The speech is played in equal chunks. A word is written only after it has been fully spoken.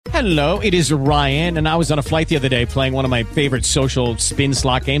Hello, it is Ryan, and I was on a flight the other day playing one of my favorite social spin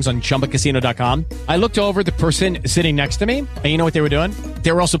slot games on chumbacasino.com. I looked over the person sitting next to me, and you know what they were doing?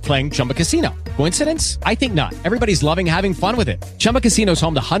 They were also playing Chumba Casino. Coincidence? I think not. Everybody's loving having fun with it. Chumba Casino is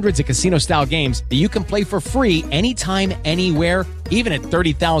home to hundreds of casino-style games that you can play for free anytime, anywhere, even at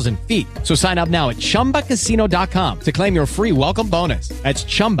 30,000 feet. So sign up now at chumbacasino.com to claim your free welcome bonus. That's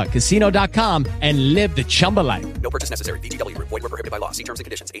chumbacasino.com and live the Chumba life. No purchase necessary. VGW. Void where prohibited by law. See terms and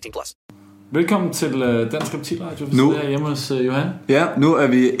conditions. 18+. Velkommen til Dansk Reptilradio. Nu er hjemme hos Johan. Ja, nu er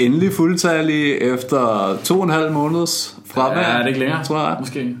vi endelig fuldtallige efter 2,5 måneders fravær. Ja, det er ikke længere, tror jeg.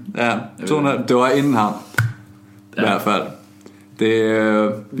 Måske. Ja, 2,5. Det var inden ham. Ja. I hvert fald.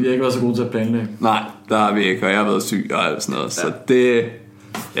 Vi har ikke været så gode til at planlægge. Nej, der har vi ikke, og jeg har været syg og alt sådan noget. Ja. Så det...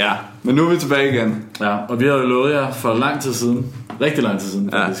 Ja, men nu er vi tilbage igen. Ja, og vi har jo lovet jer for lang tid siden, rigtig lang tid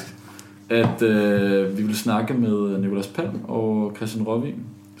siden faktisk, at vi ville snakke med Nicholas Palm og Christian Raavig.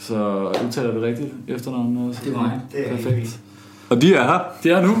 Så udtaler det rigtigt efternavnet? Det var det. Perfekt. Og de er her. De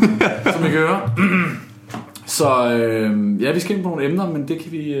er nu, som I kan høre. Så ja, vi skal ind på nogle emner, men det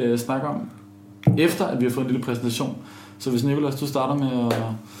kan vi snakke om efter, at vi har fået en lille præsentation. Så hvis Nicholas, du starter med at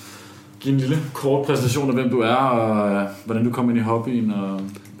give en lille kort præsentation af, hvem du er, og hvordan du kom ind i hobbyen, og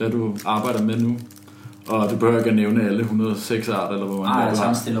hvad du arbejder med nu. Og du behøver ikke at nævne alle 106 arter, eller hvor mange jeg tager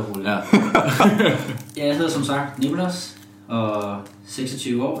en stille og roligt. Ja. Jeg hedder som sagt Nicholas, og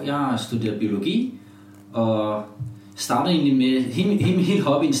 26 år. Jeg har studeret biologi, og startede egentlig med, hele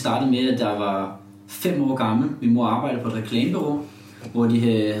hobbyen startede med, at jeg var 5 år gammel. Min mor arbejdede på et reklamebureau, hvor de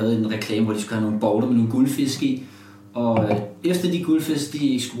havde en reklame, hvor de skulle have nogle bolde med nogle guldfisk i. Og efter de guldfisk, de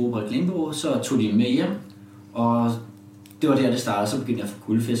ikke skulle bruge på reklamebureau, så tog de med hjem, og det var der, det startede. Så begyndte jeg at få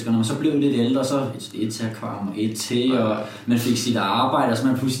guldfisk, og når man så blev lidt ældre, så et til akvarium og et til, og man fik sit arbejde, og så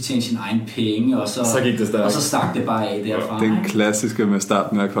man pludselig tjente sin egen penge, og så gik det stærkt. Og så stak det bare af derfra. Den klassiske med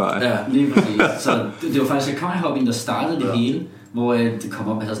starten med akvarium. Ja, lige præcis. Så det var faktisk akvariehobbyen, der startede det hele, hvor det kom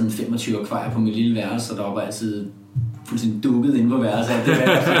op, jeg havde sådan 25 akvarier på mit lille værelse, og der var bare altid fuldstændig dukket inde på værelset. Det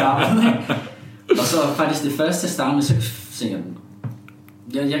var jeg for gammel, ikke? Og så faktisk det første start med, så tænkte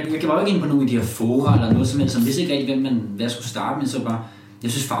jeg var jo ikke inde på nogle af de her fora eller noget som helst, som vidste ikke rigtig, hvad jeg skulle starte med, så bare,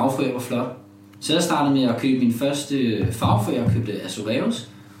 jeg synes farvefrøer var flot. Så jeg startede med at købe min første farvefrøer, jeg købte Azureus,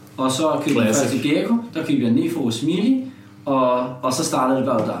 og så købte jeg min første gecko, der købte jeg Nefo Smiley, og så startede det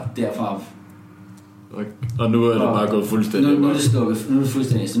bare derfra. Og nu er det bare gået fuldstændig. Nu er det slukket, nu er det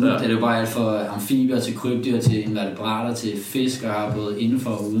fuldstændig. Nu er det jo bare alt fra amfibier til krybdyr til invertebrater til fisk, og har både indenfor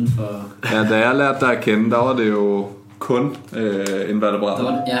og udenfor. Ja, da jeg lærte dig at kende, der var det jo kun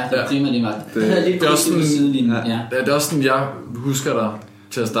invertebrater. Ja, det er primært det er også sådan, sidelinjen. Ja. Det er også sådan, jeg husker dig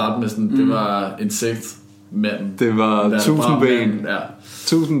til at starte med sådan, det var insektmanden. Det var 1000 ben. Ja.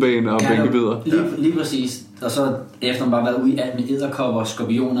 1000 ben og bænkebider. Lige præcis. Og så efter man bare været ude i alt med edderkopper,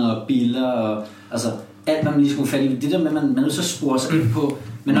 skorpioner og biller og altså alt hvad man lige skulle falde i. Det der med at man er nødt til at spore sig ind på.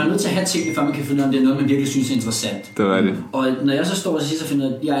 Men man er nødt til at have tingene, før man kan finde ud af, om det er noget, man virkelig synes er interessant. Det er rigtigt. Og når jeg så står og siger, så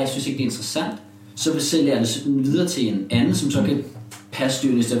finder jeg, at jeg synes ikke det er interessant, så vil sælge jeg det videre til en anden, som så kan passe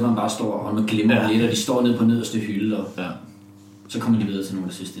styret, i stedet for man bare står og man glemmer lidt, og de står nede på nederste hylde, og så kommer de videre til nogen,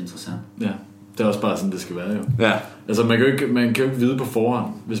 der synes det er interessant. Ja. Det er også bare sådan, det skal være jo. Ja. Altså man kan jo ikke vide på forhånd,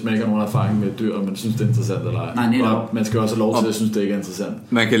 hvis man ikke har nogen erfaring med et dyr, og man synes det er interessant eller ej. Nej, netop. Og man skal også have lov til at synes det ikke er interessant.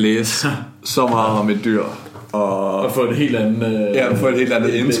 Man kan læse så meget om et dyr og få et helt andet få et helt andet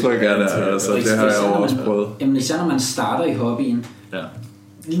indtryk af det. Altså det har jeg jo også prøvet. Jamen især når man starter i hobbyen. Ja.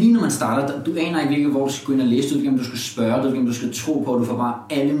 Lige når man starter, du aner ikke hvor du skal gå ind og læse, du ved ikke om du skal spørge, du ved ikke om du skal tro på, at du får bare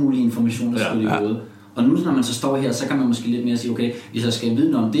alle mulige informationer, der skal i hovedet. Og nu når man så står her, så kan man måske lidt mere sige, okay, hvis jeg skal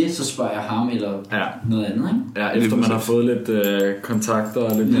vide noget om det, så spørger jeg ham eller noget andet, ikke? Ja, efter man har fået lidt kontakter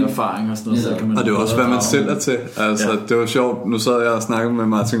og lidt mere erfaring og sådan noget, så kan man. Og det er også hvad man selv er til. Altså det var sjovt. Nu sad jeg og snakkede med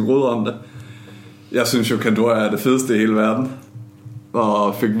Martin Rud om det. Jeg synes jo Pandora er det fedeste i hele verden,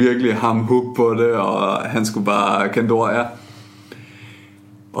 og fik virkelig ham hook på det, og han skulle bare Pandora.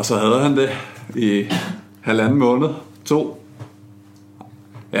 Og så havde han det i 1,5 måned, 2.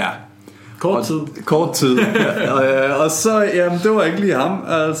 Ja. Kort tid. Og så, jamen, det var ikke lige ham,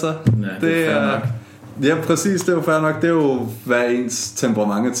 altså. Ja, det er fair nok. Ja, præcis, det var fair nok. Det er jo, hvad ens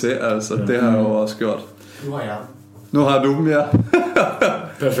temperament til, altså. Det har jeg jo også gjort. Nu har du dem, ja.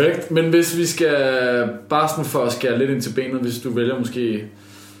 Perfekt, men hvis vi skal bare sådan for at skære lidt ind til benet, hvis du vælger måske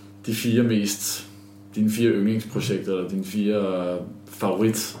dine 4 yndlingsprojekter, eller dine 4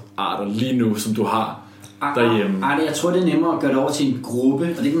 favoritarter lige nu, som du har derhjemme. Jeg tror, det er nemmere at gøre det over til en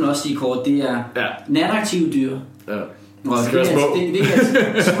gruppe, og det kan man også sige kort, det er nataktive dyr. Ja. Og det skal være små. Det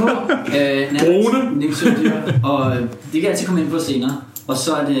kan små nataktive dyr, og det kan jeg altid komme ind på senere. Og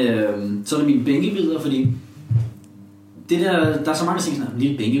så er det mine bænkebider, fordi det der er så mange ting, sådan en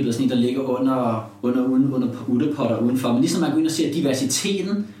lille bænkeblad, sådan en, der ligger under uttepotter udenfor, men ligesom man går ind og ser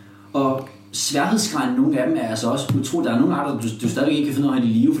diversiteten og sværhedsgraden, nogle af dem er altså også utroligt. Der er nogle arter, du stadigvæk ikke kan finde ud af i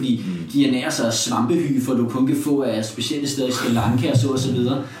live, fordi de ernærer sig af svampehyge, for du kun kan få af specielle steder i Sri Lanka og så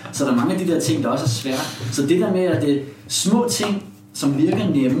videre. Så der er mange af de der ting, der også er svære. Så det der med, at det små ting, som virker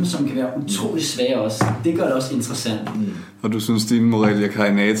nemme, som kan være utrolig svære også, det gør det også interessant. Og du synes, din Morelia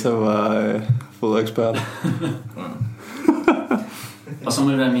carinata var foderekspert? Og så må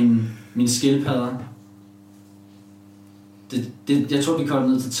det være min skildpadder. Jeg tror, vi kommer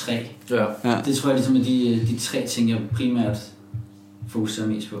ned til 3. Ja. Det tror jeg ligesom er de 3 ting, jeg primært fokuserer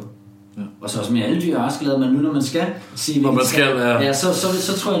mest på. Ja. Og så også med alle dyr også glade, men nu når man skal sige, når man skal, ja,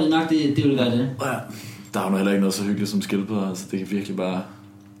 så tror jeg nok, det vil være det. Ja. Der er jo heller ikke noget så hyggeligt som skildpadder, altså det kan virkelig bare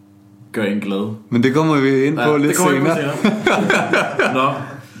gøre en glad. Men det kommer vi ind på lidt senere. Nå,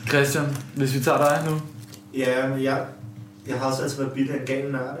 Christian, hvis vi tager dig nu. Ja, men jeg har også altid været bidt af en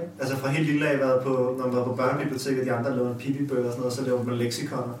gal nørd, ikke? Altså fra helt lille af været på, når man var på børnebiblioteket, og de andre lavede pipibøger og sådan noget, så lavede man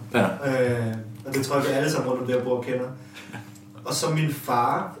leksikoner. Ja. Og det tror jeg, vi alle sammen rundt om der bor kender. Og så min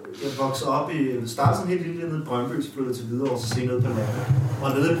far, jeg voksede op i, startede som helt lille nede i Brøndby, så flyttede til Hvidovre, så senere nede på landet. Og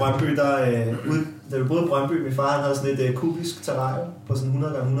nede i Brøndby, da vi boede i Brøndby, min far han havde sådan et kubisk terrarium på sådan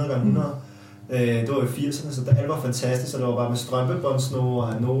 100 x 100 x 100. Det var i 80'erne, så alt var fantastisk, så det var bare med strømpebåndsnoger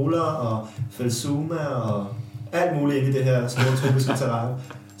og noler og felsuma og alt muligt inde i det her store tropiske terrarium.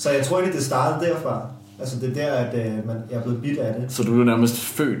 Så jeg tror ikke, det startede derfra. Altså det er der, at jeg er blevet bidt af det. Så du er jo nærmest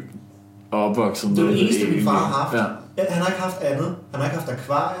født og opvokset med det? Det er det eneste, min far har haft. Ja. Han har ikke haft andet. Han har ikke haft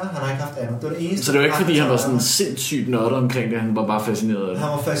akvarier, han har ikke haft andet. Det var det eneste. Så det var ikke fordi, han var sådan sindssygt nørdet omkring det, han var bare fascineret af det? Han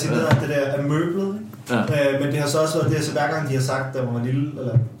var fascineret af det der af møblet. Ja. Men det har så også været det, så hver gang de har sagt, da man var lille,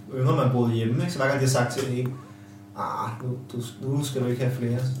 eller yngre man boede hjemme, ikke? Så hver gang de har sagt til en, nu skal du ikke have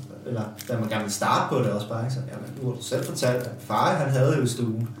flere. Eller da man gerne vil starte på det også bare, ikke? Så jamen, nu har du selv fortalt, at far han havde jo i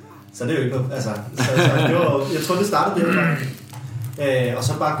stuen. Så det er jo ikke noget, altså, det var, jeg tror det startede der. Og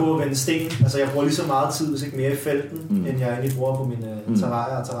så bare gå og vende sten. Altså jeg bruger lige så meget tid, hvis ikke mere i felten, end jeg egentlig bruger på mine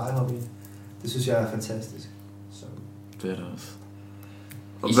terrarier og terrariehobby. Det synes jeg er fantastisk. Så. Det er det også.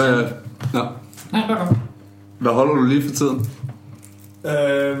 Og hvad holder du lige for tiden?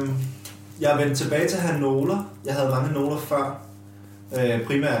 Jeg er vendt tilbage til at have nåler. Jeg havde mange nåler før.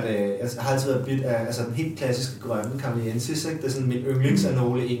 Primært, jeg har altid været bidt af den helt klassiske grønne Camelliensis, ikke? Det er sådan min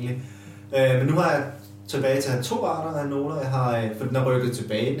yndlingsanole egentlig. Men nu har jeg tilbage til at have 2 arter af nåler. Jeg har, for den er rykket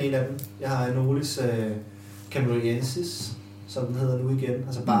tilbage, den ene af dem. Jeg har Anolis Camelliensis, som den hedder nu igen,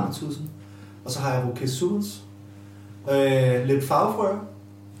 altså barnetudsen. Og så har jeg Roquesuls, lidt farvefrøer,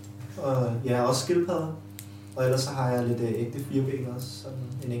 og jeg har også skildpadder. Og ellers så har jeg lidt ægte 4-ben også, sådan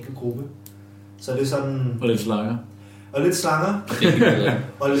en enkelt gruppe. Så det er sådan... Og lidt slanger. Og lidt slanger.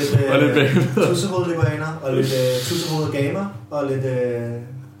 Og lidt tussehovedet leguaner. Og lidt tussehovedet gamer. Og lidt...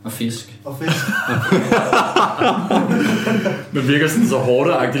 Og fisk. Man virker sådan så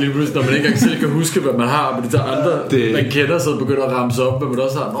hårdt-agtigt lige pludselig, når man ikke engang selv kan huske, hvad man har, men de der andre, man kender, så begynder at ramse op, hvad man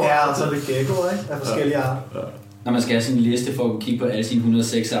også har. Ja, og så er det gecko, ikke? Af forskellige arter. Ja. Når man skal have sin liste for at kigge på alle sine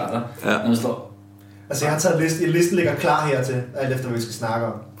 106 arter, når man står... Altså jeg har taget listen ligger klar hertil, alt efter hvad vi skal snakke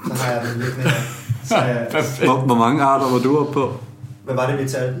om. Så har jeg den liggende her. Hvor mange arter var du oppe på? Hvad var det, vi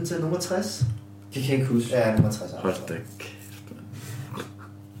talte den til? Nummer 60? Det kan jeg ikke huske. Ja, nummer 60 arter. Hold da kæft.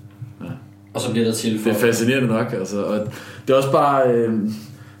 Ja. Og så bliver der til. Det er fascinerende nok, altså. Og det er også bare...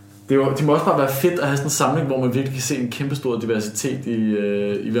 det må også bare være fedt at have sådan en samling, hvor man virkelig kan se en kæmpe stor diversitet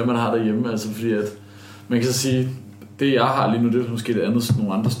i hvad man har derhjemme. Altså fordi at man kan så sige, det jeg har lige nu, det er måske det andet,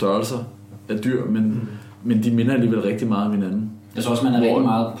 nogle andre størrelser af dyr, men de minder alligevel rigtig meget om hinanden. Jeg tror også, man er rigtig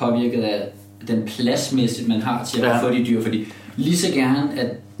meget påvirket af den pladsmæssigt, man har til at få de dyr, fordi lige så gerne, at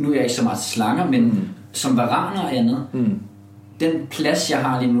nu er jeg ikke så meget slanger, men som varaner og andet, den plads, jeg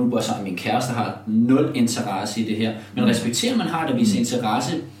har lige nu, hvor sammen min kæreste har 0 interesse i det her, men respekterer, man har det, viser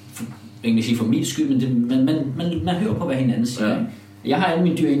interesse, jeg kan sige for min skyld, men man hører på, hvad hinanden siger. Ja. Jeg har alle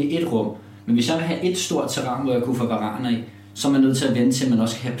mine dyr inde i et rum, men hvis jeg vil have et stort terræn, hvor jeg kunne få varaner i, så er man nødt til at vente til, at man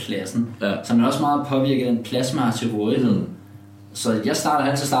også kan have pladsen. Ja. Så man er også meget påvirket af den plads, man har til rådighed. Så jeg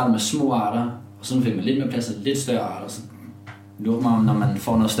starter med små arter, og så fik man lidt mere plads og lidt større arter. Så lukker man, når man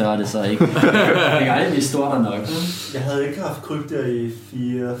får noget større, det så ikke. Det er aldrig stort nok. Jeg havde ikke haft krybdyr i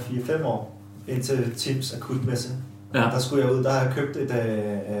 4-5 år, indtil Tims akutmesse. Ja. Der skulle jeg ud, der havde jeg købt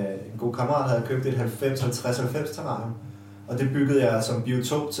en god kammerat havde købt et 50-90 terrarium. Og det byggede jeg som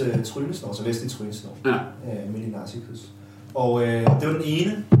biotop til trynesnor, så vestlig trynesnor. Ja. Melinarcicus. Og det var den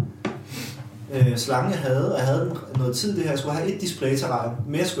ene slange, jeg havde. Og jeg havde noget tid det her. Jeg skulle have et display-terrarium.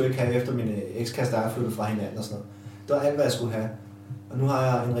 Mere skulle jeg ikke have, efter mine ekskærester er flyttet fra hinanden og sådan noget. Det var alt, hvad jeg skulle have. Og nu har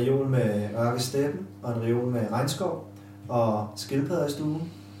jeg en reol med ørkesteppen, og en reol med regnskov, og skildpadder i stuen,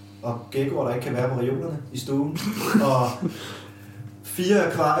 og geckoer, der ikke kan være på reolerne i stuen, og 4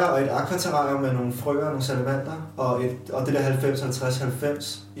 akvarier og et akvaterrarium med nogle frøer og nogle salamander, og det der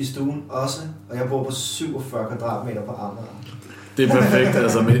 90-50-90 i stuen også, og jeg bor på 47 kvadratmeter på Amager. Det er perfekt,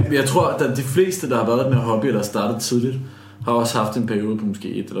 altså. Men jeg tror, at de fleste, der har været med hobby, eller startet tidligt, har også haft en periode på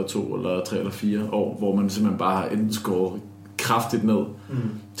måske 1 eller 2 eller 3 eller 4 år, hvor man simpelthen bare har enten skåret kraftigt ned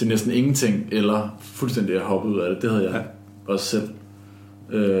til næsten ingenting, eller fuldstændig har hoppet ud af det. Det havde jeg også selv.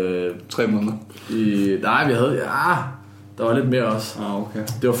 3 måneder? Nej, vi havde... Ja, der var lidt mere også. Okay.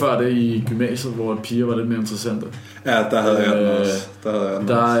 Det var før det i gymnasiet, hvor piger var lidt mere interessante. Ja, der havde jeg den også.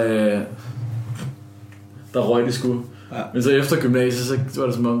 Der røg det sgu. Ja. Men så efter gymnasiet, så var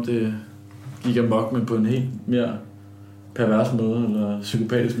det som om, det gik amok, men på en helt mere pervers måde, eller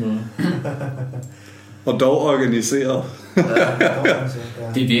psykopatisk måde. Og dog organiseret. Ja.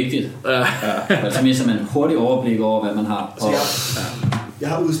 Det er vigtigt. Ja. Altså mister man hurtigt overblik over, hvad man har. Jeg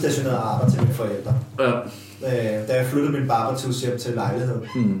har udstationeret arbejde til mine forældre. Ja. Da jeg flyttede min barbertus hjem til lejligheden,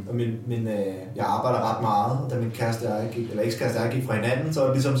 og jeg arbejder ret meget, og da min kæreste og jeg gik fra hinanden, så var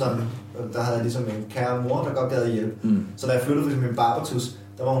det ligesom sådan, der havde jeg ligesom en kære mor, der godt gad hjælp. Så da jeg flyttede for min barbertus,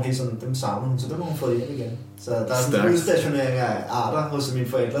 der var hun helt sådan, dem savnede hun, så dem har hun fået hjem igen. Så der er sådan en udstationering af arter hos mine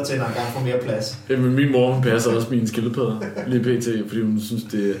forældre til en gang få mere plads. Jamen, min mor, hun passer også mine skildpadder lige pt, fordi hun synes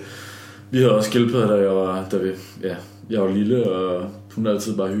det... Vi havde også skildpadder, da jeg var lille, og hun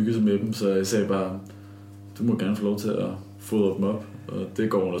altid bare hyggede sig med dem, så jeg sagde bare, du må gerne få lov til at fodre dem op, og det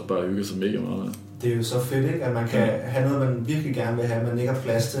går hun også bare at hygge sig mega meget. Det er jo så fedt, ikke? At man kan have noget, man virkelig gerne vil have, man ikke har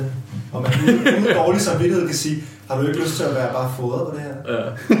plads til. Og man uden dårlig samvittighed kan sige, har du ikke lyst til at være bare fodret på det her?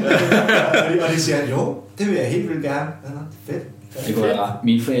 Ja. Og de siger, jo, det vil jeg helt vildt gerne. Ja, fedt. Det går ret.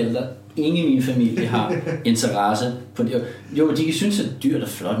 Mine forældre, ingen i min familie har interesse på det. Jo, de kan synes, at dyrt er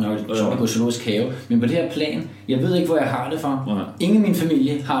flot nok, så at gå zoologisk have, men på det her plan, jeg ved ikke, hvor jeg har det fra. Ingen i min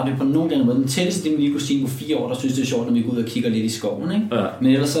familie har det på nogen anden måde. Den tætteste, det er min lille kusine på 4 år, der synes, det er sjovt, når vi går ud og kigger lidt i skoven. Ikke? Ja.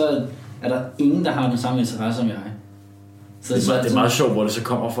 Men ellers så er der ingen, der har den samme interesse som jeg. Så det er meget sjovt, hvor det så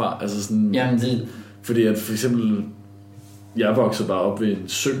kommer fra. Altså sådan, jamen det... Fordi at for eksempel, jeg voksede bare op ved en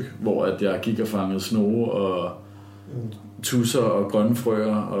sø, hvor at jeg gik og fangede snoge og tusser og grønne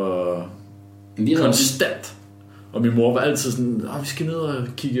frøer og konstant. Og min mor var altid sådan, vi skal ned og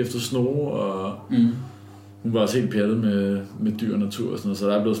kigge efter snoge, og hun var også helt pjattet med dyr og natur og sådan noget, så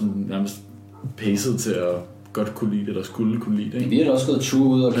der er blevet sådan nærmest pacet til at godt kunne lide det, eller skulle kunne lide det. Vi har da også gået tur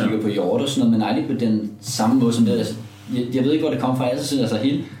ud og kigget på hjort og sådan noget, men aldrig på den samme måde som det. Altså, jeg ved ikke, hvor det kommer fra.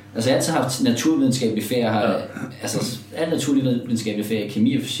 Jeg har altid haft naturvidenskabelige fag. Alt naturvidenskabelige fag,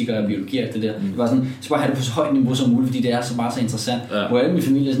 kemi og fysik og biologi og det der. Det var sådan, så bare have det på så højt niveau som muligt, fordi det er så bare så interessant. Ja. Hvor alle min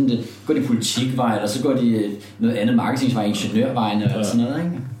familie sådan, det går de politikvej, eller så går de noget andet marketingsvej, ingeniørvejen og sådan noget,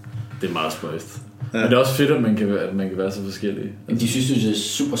 ikke? Det er meget spøjst. Ja. Men det er også fedt, at man kan være så forskellige. De synes, det er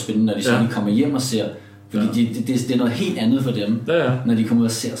super spændende, når de sådan kommer hjem og ser. Fordi det er noget helt andet for dem, når de kommer ud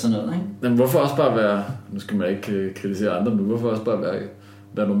og ser sådan noget, ikke? Men hvorfor også bare være, nu skal man ikke kritisere andre, men hvorfor også bare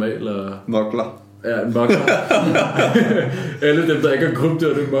være normal og... Mokler. Ja, en mokler. Alle dem, der ikke har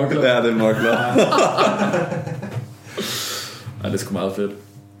krybdyr, det er mokler. Ja, det er mokler. Ej, det er sgu meget fedt.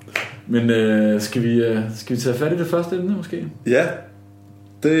 Men skal vi tage fat i det første emne, måske? Ja,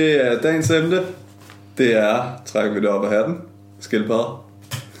 det er dagens emne. Det er, trækker vi det op af hatten, skildpadder.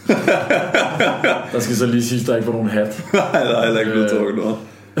 Der skal så lige sige, at der ikke var nogen hat. Nej, der er heller ikke blevet trukket noget.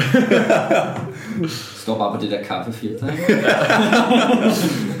 Står bare på det der kaffefilter, ikke?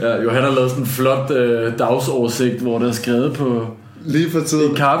 Ja, Johan har lavet sådan en flot dagsoversigt, hvor der er skrevet på lige for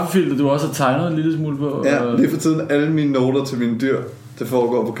tiden et kaffefilter, du også har tegnet en lille smule på. Ja, lige for tiden alle mine noter til mine dyr, det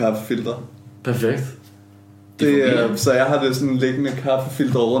foregår på kaffefilter. Perfekt. Så jeg har det sådan liggende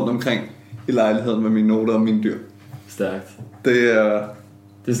kaffefilter rundt omkring i lejligheden med mine noter og mine dyr. Stærkt. Det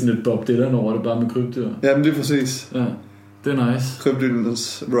er sådan et Bob Dylan over det, bare med krybdyr. Jamen det er præcis. Ja, det er nice.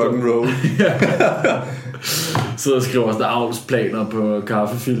 Krybdyrenes rock'n'roll. Så jeg skriver også der avlsplaner på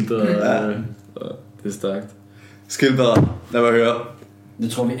kaffefilter. Ja. Det er stærkt. Skildpadder, lad mig høre.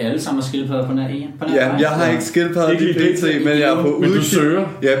 Det tror vi alle sammen har skildpadder på nær en. Ja, jeg har ikke skildpadder lige pt, men jeg er på udkig. Men du søger?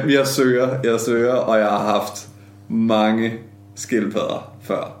 Ja, jeg søger, og jeg har haft mange skildpadder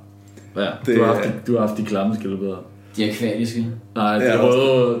før. Ja, du har haft de klamme skildpadder. De er akvatiske. Nej,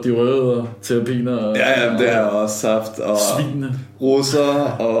 de røde terapiner. Ja, det har jeg også haft. Og svinene. Russer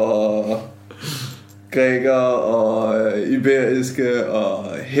og græker og iberiske og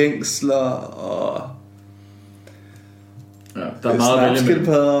hængsler og der er meget vælge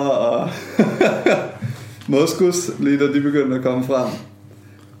skildpadder og moskus, lige da de begyndte at komme frem.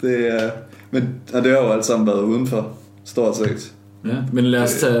 Og det har jo alt sammen været udenfor, stort set. Ja, men lad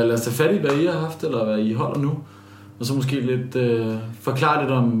os tage fat i, hvad I har haft, eller hvad I holder nu. Og så måske lidt forklare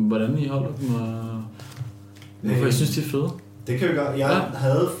lidt om, hvordan I holder dem, og hvorfor jeg synes, de er fede. Det kan vi gøre. Jeg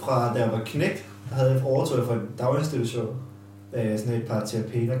havde fra, da jeg var knægt, havde overtøjet fra en daginstitution, sådan et par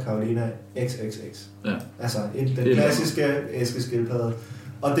terpener, Carolina XXX. Ja. Altså den klassiske æskeskildpadde.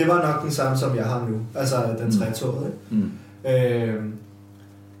 Og det var nok den samme, som jeg har nu. Altså den trætåede.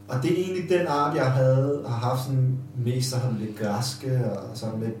 Og det er egentlig den art, jeg har haft sådan mest, der har lidt græske og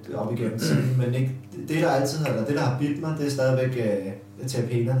sådan lidt op igennem tiden. Men ikke, det der altid har, det der har bidt mig, det er stadigvæk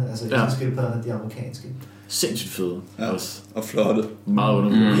terpenerne, altså æskeskildpadderne, de amerikanske. Sindssygt fede. Ja, og flotte. Meget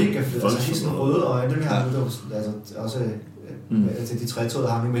undervurderet. Mega fede. Altså helt sådan røde øjne, dem her altså også altså de trætåede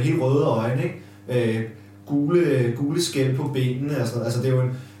har med helt røde øjne, ikke? Gule skæl på benene og sådan noget. Altså det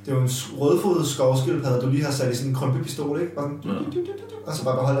er jo en rødfodet skovskildpadde, du lige har sat i sådan en krympepistol, ikke? Og så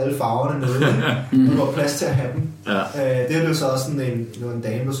bare beholde alle farverne nede. Du har plads til at have dem. Det er jo så også sådan en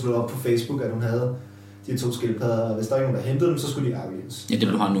dame, der slog op på Facebook, at hun havde de 2 skildpadder, og hvis der ikke er nogen, der hentede dem, så skulle de aflives. Ja, det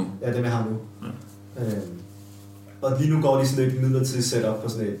vil du have nu. Ja, dem jeg har nu. Og lige nu går de sådan lidt midlertidigt setup på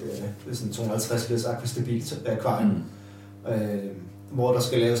sådan et sådan 250 liters akvastabilt akvarium, hvor der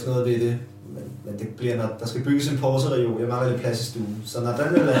skal laves noget ved det. Men det bliver, når der skal bygges en porcereol. Jeg mangler lidt plads i stuen. Så når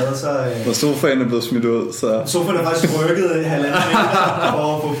den er lavet, så... Når sofaen er blevet smidt ud, så... Sofaen er faktisk rykket i 1,5 meter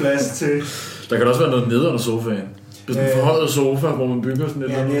for at få plads til... Der kan også være noget nede under sofaen. Det er en forhøjet sofa, hvor man bygger sådan et...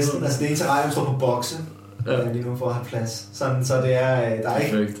 Ja, næsten. Altså det ene terrarium står på bokse. Lige nu for at have plads. Sådan, så det er...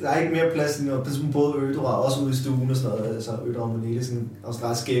 Der er ikke mere plads end noget. Det er sådan både ødora, også ude i stuen og sådan noget. Altså ødora og manele, sådan en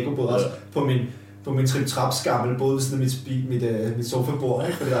australsk gecko, både også på min trip-trap-skammel, både ved sådan mit sofabord,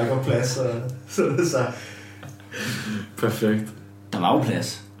 ikke? Fordi der ikke var plads. Så. Perfekt. Der var jo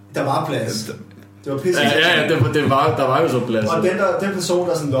plads. Der var plads. Det var pisse. Ja, der var jo så plads. Og den person,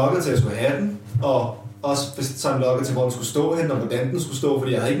 der sådan lokkede til, at jeg skulle have den, og også sådan lokkede til, hvor den skulle stå hen, og hvordan den skulle stå,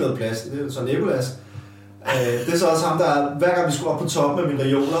 fordi jeg havde ikke noget plads. Det er så Nicholas. Det er så også ham, der hver gang vi skulle op på toppen af mine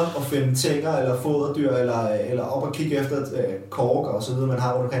reoler og finde tænger eller foderdyr, eller op og kigge efter kork og så videre, man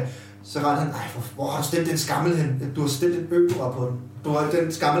har rundt omkring, så rendte han, hvor har du stillet den skammel hen? Du har stillet en ødora på den.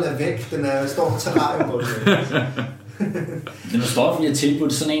 Den skammel er væk. Den står på terrarium på den. Den står, fordi jeg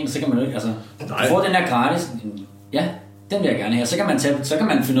tilbudt sådan en, så kan man jo ikke, altså... Du får den der gratis. Ja, den vil jeg gerne have. Så kan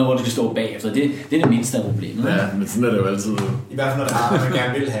man finde ud af, hvor du skal stå bagefter. Det er det mindste af problemet. Ja, men sådan er det jo altid. I hvert fald, når det er, man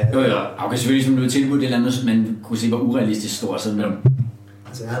gerne vil have. Jo. Okay, selvfølgelig, som du har tilbudt et eller andet, man kunne se, hvor urealistisk stor sådan noget.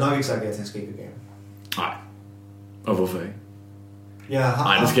 Altså, jeg har nok ikke sagt, at jeg skal ikke gerne. Nej. Og hvorfor ikke?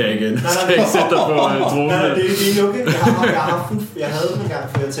 Nej, det skal jeg igen. Jeg skal ikke sætte dig på tronen. Nej, det er lukket. Jeg havde den en gang,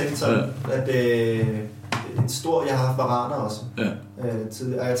 for jeg tænkte sådan, at en stor... Jeg har haft varaner også. Ja.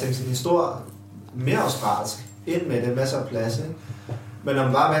 Og jeg tænkte sådan, en stor, mere australsk, ind med det, masser af plads, ikke? Men når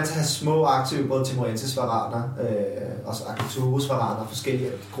man var vant til at have små aktive, både timorensis varaner, også Arcturus varaner, forskellige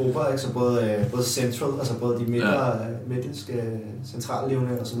grupper, ikke? Så både central, altså både de midterske,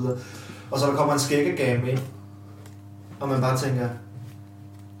 centrallevende og så videre. Og så der kommer en skæggegame ind, og man bare tænker,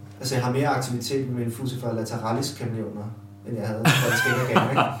 altså jeg har mere aktivitet med mine Fusifer lateralis kameleoner, end jeg havde for en skæggegame,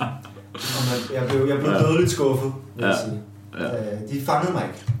 ikke? Og jeg blev dødeligt skuffet, vil jeg sige. De fangede mig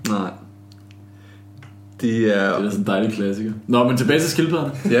ikke. Nej. Det er sådan en dejlig klassiker. Nå, men tilbage til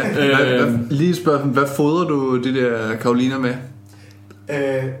skildpadderne. Ja. Lige spørgsmål, hvad fodrer du de der Caroliner med?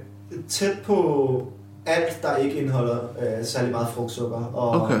 Tæt på alt, der ikke indeholder særlig meget frugtsukker.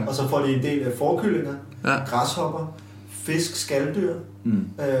 Og så får de en del forkyllinger, græshopper, fisk, skalddyr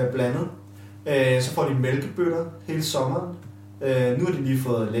blandet. Så får de mælkebøtter hele sommeren. Nu har de lige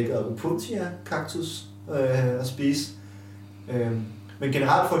fået lækker upuntia kaktus at spise. Men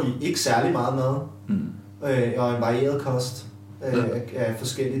generelt får de ikke særlig meget mad. Og en varieret kost af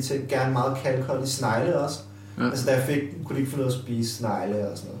forskellige ting. Gerne meget kalkholdig snegle også. Altså da jeg kunne de ikke få noget at spise snegle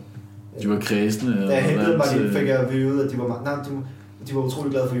og sådan noget. De var kredsende. Da jeg hentede dem, fik jeg at vide, at de var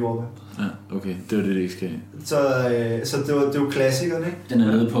utrolig glade for jordbær. Ja, okay. Det var det ikke skal. Så det var klassikerne, ikke? Den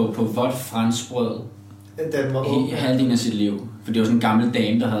er nede på vådt franskbrød. Den var halvdelen af sit liv. For det var sådan en gammel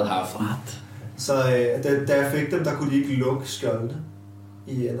dame, der havde haft ret. Så da jeg fik dem, der kunne de ikke lukke skjoldene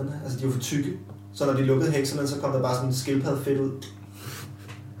i enderne. Altså de var for tykke. Så når de lukkede hekserne, så kom der bare sådan en skildpadde fedt ud.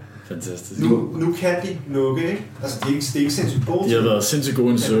 Fantastisk. Nu kan de lukke, ikke? Altså det er ikke sindssygt gode. De har været sindssygt gode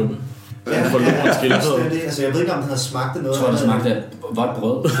i en suppe. Ja, altså jeg ved ikke, om den har smagt af noget. Jeg tror, den smagte af vådt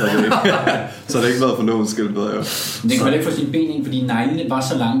brød. Så har det ikke været for nogen skildpadder, jo. Men den kunne ikke få sine ben ind, fordi neglene var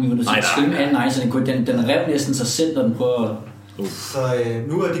så lange. Vi var nødt til at skimme af negle, så den rev næsten sig selv, når den prøver. Så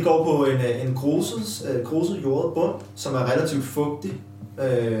nu er de går på en gruset jordet bund, som er relativt fugtig.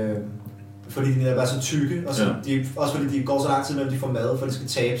 Fordi de er bare så tykke, og så også fordi de går så lang tid, når de får mad, for de skal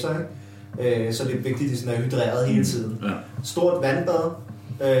tabe sig. Ikke? Så det er vigtigt, at de sådan er hydreret hele tiden. Stort vandbad,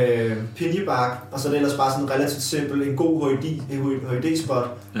 pinjebark, og så er det ellers bare sådan relativt simpelt, en god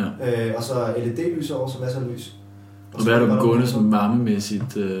HID-spot, og så LED-lys over, så masser af lys. Og hvad er der gående som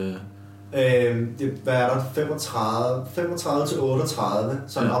varmemæssigt? Hvad er der? 35 til 38,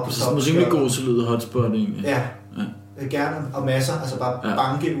 sådan op på top. Så rimelig god solid hotspot egentlig. Ja. Gerne, og masser, altså bare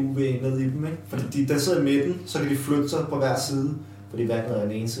banke UV ned i dem, ikke? Fordi den sidder i midten, så kan de flytte sig på hver side, fordi vandet er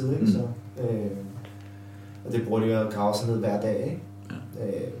den ene side, ikke? Og det bruger de at grave sig ned hver dag, ikke?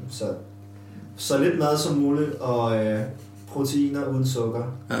 Så lidt mad som muligt, og proteiner uden sukker.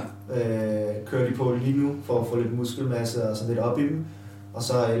 Kører de på lige nu, for at få lidt muskelmasse og sådan lidt op i dem. Og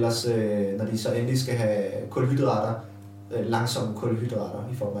så ellers, når de så endelig skal have kulhydrater, langsomme kulhydrater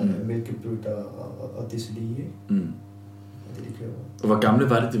i form af mælkebøtter og desilige, ikke? Det de køber. Og hvor gamle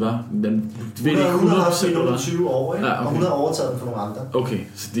var det, de var? Hun har haft 120 år, ikke? Og hun har overtaget dem for nogle andre. Okay,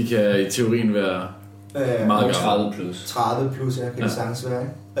 så de kan i teorien være meget gamle. 30 plus. 30 plus, ja, kan det sagtens være,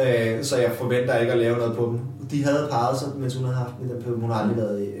 ikke? Så jeg forventer ikke at lave noget på dem. De havde parret sig, mens hun havde haft dem i den periode. Hun har aldrig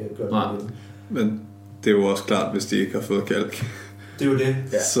været gjort noget ved dem. Men det er jo også klart, hvis de ikke har fået kalk. Det er jo det.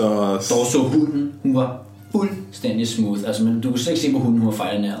 Ja. Så hunden, hun var fuldstændig smooth. Altså, men du kunne slet ikke se på hunden, hun var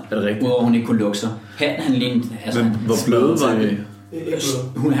fejlnæret. Er det rigtigt? Hvor hun ikke kunne lukke sig. Han lignede... Altså, men hvor bløde var det?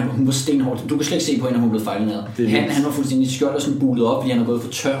 Hun var stenhård. Du kunne slet ikke se på hende, når hun blev fejlnæret. Han var fuldstændig skjold og sådan bulet op, fordi han har gået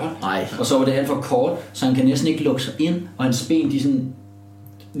for tør. Og så var det alt for kort, så han kan næsten ikke lukke sig ind. Og hans ben, de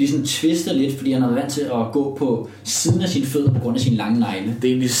sådan twister lidt, fordi han er vant til at gå på siden af sine fødder på grund af sine lange negle. Det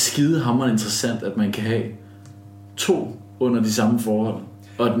er egentlig skidehammerende interessant, at man kan have 2 under de samme forhold.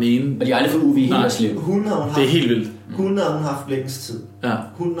 Og den ene... Og de er aldrig for UV i hele deres liv. Det er helt vildt. Hunden har hun haft længst tid. Ja.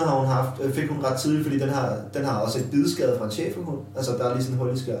 Hunden har hun haft, fik hun ret tidligt, fordi den har også et bideskade fra en schæferhund. Altså der er lige sådan en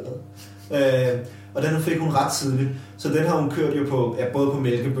hul i skørtet. Og den fik hun ret tidligt. Så den har hun kørt jo på, både på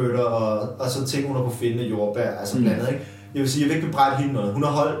mælkebøtter og så ting hun har kunne finde jordbær, altså blandet, ikke? Jeg vil sige, jeg vil ikke bebrejde hende noget. Hun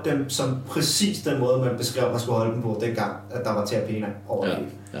har holdt dem som præcis den måde, man beskrev, man skulle holde dem på dengang, at der var terpener over det.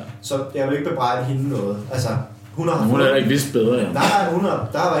 Ja. Så jeg vil ikke bebrejde hende noget. Altså, hun har ikke vidst bedre, ja. Nej,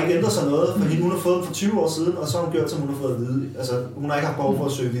 der har ikke ændret sig noget, for hende, hun har fået dem for 20 år siden, og så har hun gjort, som hun har fået at vide. Altså, hun har ikke haft behov for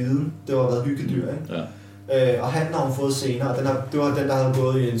at søge viden. Det har været hyggedyr, ikke? Ja. Og han har hun fået senere. Det var den, der havde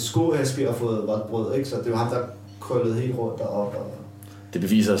gået i en skoæske og fået vådt brød, ikke? Så det var ham, der krøllede helt rundt deroppe. Det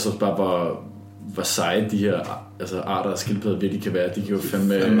beviser så bare, hvor seje de her arter af skildpadder virkelig kan være. De kan jo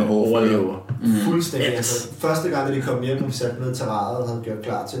fandme overleve. Fuldstændig. Altså, første gang, da de kom hjem, og vi satte ned til terrariet og havde gjort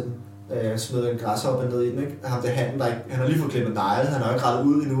klar til dem, smed en græshoppe ned i den, ikke? Han har lige fået klippet negle, han har ikke rettet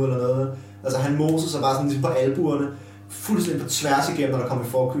ud endnu eller noget. Altså han moser sig bare sådan ligesom på albuerne, fuldstændig på tværs igennem, når der kommer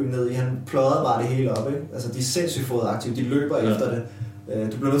forkøb ned i. Han pløjede bare det hele op, ikke? Altså de er sindssygt fodaktive, de løber efter det.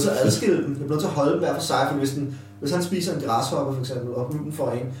 Du bliver nødt til at adskille dem, du bliver nødt til at holde dem hver for sig, for hvis han spiser en græshoppe for eksempel, og den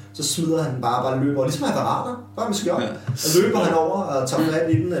får en, så smider han den bare løber, ligesom apparater, bare med skjold. Og løber han over og tager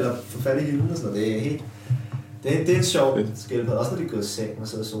fat i den, eller får fat i hende, og sådan noget. Det er helt... Det er en sjov skildpadde, også når de går i seng og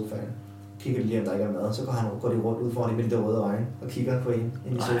sidder i sofaen. Kigger de lige, om der ikke er mad, så går de rundt ud foran med de der røde øjne og kigger på en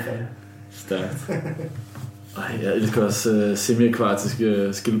ind i sofaen. Stærkt. Jeg elsker også semi-akvatiske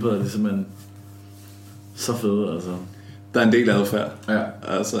skildpadder, det er simpelthen så fede, altså. Der er en del adfærd,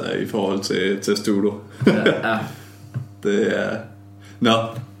 altså i forhold til studio. Ja. Det er... Nå,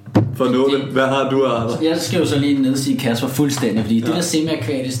 for at nå det, hvad har du, Arthur? Jeg skal jo så lige nedsige Kasper fuldstændig, fordi det der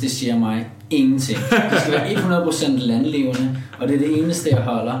semi-akvatisk, det siger mig ingenting. Det skal være 100% landlevende, og det er det eneste, jeg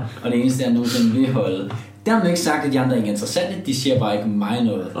holder, og det eneste, jeg nogensinde vil holde. Dermed ikke sagt, at de andre ikke er interessante, de siger bare ikke mig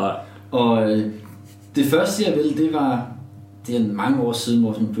noget. Nej. Og det første, jeg ville, det er mange år siden,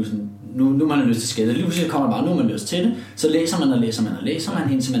 hvor sådan pludselig, nu man har lyst til skæde. Lige pludselig kommer der bare, nu man lyst til det. Så læser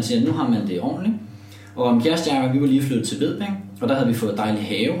man, indtil man siger, nu har man det ordentligt. Og min kæreste og jeg, vi var lige flyttet til Vedbæk, og der havde vi fået dejlig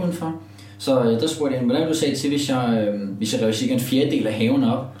have udenfor. Så der spurgte jeg, hvordan vil du sige til, hvis jeg rev cirka en fjerdedel af haven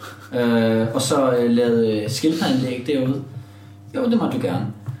op, og så lavede skildpaddeanlæg derude? Jo, det måtte du gerne.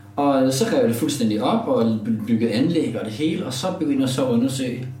 Og så rev jeg det fuldstændig op, og byggede anlæg og det hele, og så begyndte jeg så at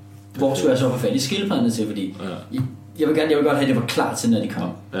undersøge, hvor skulle jeg så få fat i skildpadderne til, fordi jeg vil godt have, at det var klar til, når de kom.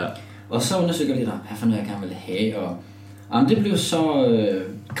 Ja. Og så undersøgte jeg lidt, hvad for noget jeg gerne ville have, og det blev så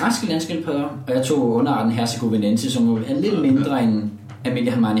græske landskildpadder, og jeg tog underarten herzegovinensis, som er lidt mindre end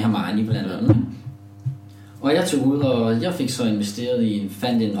almindelig hamani blandt andet. Og jeg tog ud, og jeg fik så investeret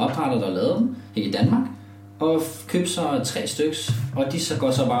fandt en opdrætter, der lavede dem her i Danmark, og købte så 3 styks, og de så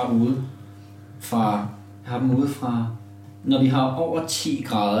går så bare ude fra, jeg har dem ude fra, når vi har over 10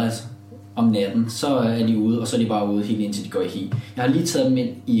 grader altså, om natten, så er de ude, og så er de bare ude helt indtil de går i hi. Jeg har lige taget dem ind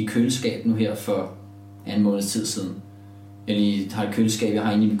i køleskab nu her for en måneds tid siden. Jeg har et køleskab, jeg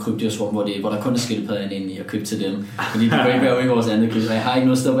har inde i mit krybdyrsrum, hvor der kun er skildpadder inde i, og købt til dem. Fordi de kan ikke være ude i vores andet køleskab. Jeg har ikke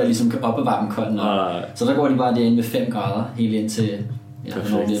noget sted, hvor jeg ligesom kan opbevare dem koldt nok. Så der går de bare derinde ved 5 grader, helt indtil Ja,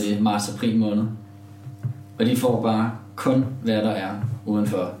 når bliver det marts-april måned. Og de får bare kun, hvad der er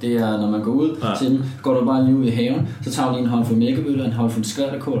udenfor. Det er, når man går ud til dem, går du bare lige ud i haven, så tager du lige en håndfuld mælkebøtter, en håndfuld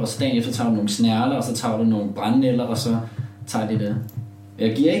skvalderkål, og så dagen efter tager du nogle snærler, og så tager du nogle brændenælder, og så tager de det.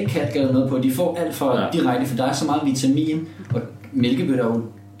 Jeg giver ikke kalk eller noget på, de får alt for direkte, for der er så meget vitamin, og mælkebøtter er jo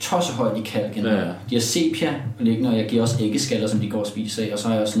tossehøjt i kalken. De har sepia liggende, og jeg giver også æggeskaller, som de går og spiser af, og så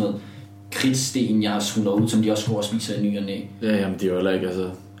har jeg også noget kridtsten, jeg har smuldret ud, som de også går og spiser i ny og næ. Ja, jamen det er jo heller ikke, altså...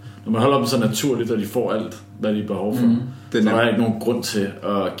 Når man holder dem så naturligt, og de får alt, hvad de har behov for, så er der ikke nogen grund til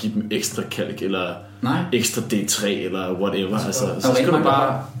at give dem ekstra kalk, eller ekstra D3, eller whatever. Altså, så skal du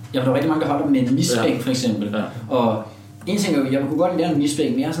bare... Jeg vil rigtig mange, der holder dem med en misbæk, for eksempel. Ja. Og en ting er, jeg kunne godt lære en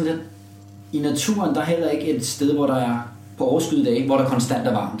misbæk, men jeg er sådan lidt... I naturen, der er heller ikke et sted, hvor der er på overskyet dage, hvor der konstant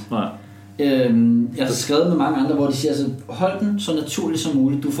er varmt. Nej. Jeg har skrevet med mange andre, hvor de siger, altså, hold den så naturligt som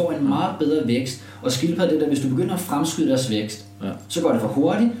muligt. Du får en meget bedre vækst. Og skildpadder det der, hvis du begynder at fremskyde deres vækst, så går det for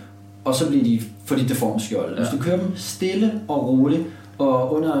hurtigt, og så bliver de for dit deformskjold. Hvis du kører dem stille og roligt,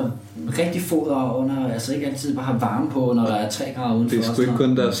 og under rigtig foder, og under, altså ikke altid bare har varme på, når der er 3 grader udenfor. Det er sgu ikke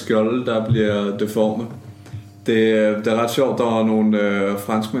kun deres skjolde, der bliver deforme. Det er ret sjovt, der var nogle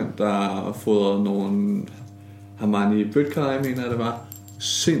franskmænd, der har fået nogle Hamani bøtkaj, mener jeg det var,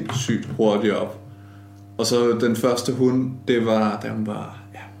 sindssygt hurtigt op. Og så den første hund, det var, da hun var,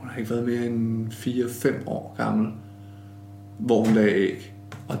 hun har ikke været mere end 4-5 år gammel, hvor hun lagde æg.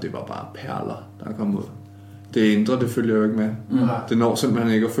 Og det var bare perler, der kom ud. Det indre, det følger jo ikke med. Det når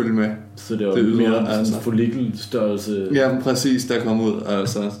simpelthen ikke at følge med. Så det er jo mere altså follikelstørrelse. Ja, præcis, der kom ud.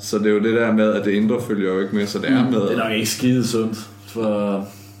 Altså, så det er jo det der med, at det indre følger jo ikke med, så det er med. Det er nok ikke skide sundt for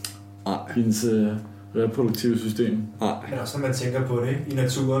hendes reproduktive system. Men også når man tænker på det i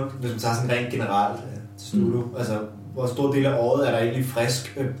naturen, hvis man tager sådan rent generelt altså hvor stor del af året er der egentlig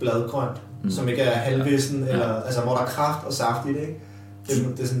frisk bladgrønt, som ikke er halvvissen, eller altså hvor der er kraft og saft i det, ikke?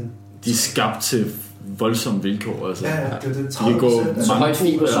 Det er sådan, de er skabt til voldsomme vilkår, altså. Det de kan gå så højt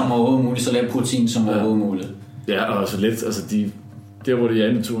fiber som overhovedet muligt, så lavt protein som overhovedet muligt. Ja, og så let, altså der hvor det er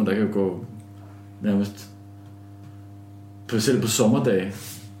i naturen, der kan jo gå nærmest selv på sommerdage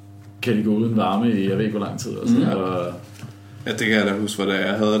kan de gå uden varme i jeg ved ikke hvor lang tid, altså. Og ja, det kan jeg da huske, hvordan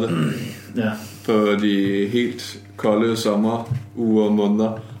jeg havde det. På de helt kolde sommeruger og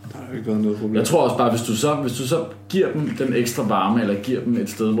måneder. Der har ikke været noget problem. Jeg tror også bare, hvis du så giver dem den ekstra varme, eller giver dem et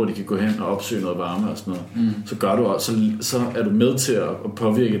sted, hvor de kan gå hen og opsøge noget varme og sådan noget, så gør du også, så er du med til at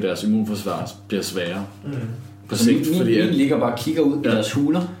påvirke deres immunforsvar bliver sværere. På sigt, fordi min ligger bare og kigger ud i deres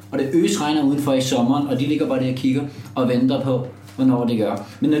huler, og det øsregner udenfor i sommeren, og de ligger bare der og kigger og venter på, hvornår det gør.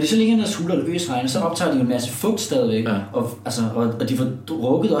 Men når de så ligger i deres huler og øsregner, så optager de en masse fugt stadigvæk, og de får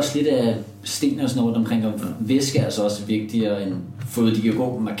drukket også lidt af sten og sådan noget omkring, og væske er altså også vigtigere end føde. De kan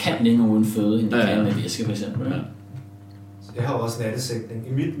gå markant længere uden føde, end de kan med væske for eksempel. Ja. Jeg har også nattesækning.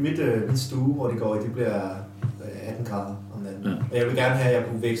 I mit stue, hvor det går i, det bliver 18 grader om natten. Ja. Og jeg vil gerne have, at jeg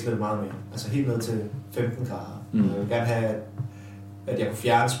kunne veksle lidt meget mere. Altså helt ned til 15 grader. Jeg vil gerne have, at jeg kunne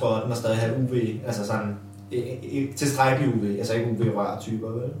fjerne spotten og stadig have UV. Altså sådan tilstrækkelig UV. Altså ikke UV-rør-typer,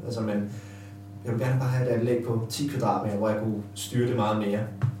 vel? Altså, men jeg vil gerne bare have et anlæg på 10 kvadratmeter, hvor jeg kunne styre det meget mere.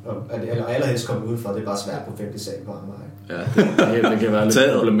 Eller allerhelst komme udenfor. Det er bare svært på 50 sal på Amager. Ja, det kan være lidt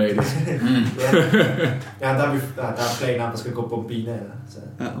problematisk. Ja, der er planer, der skal gå bombiner. Så.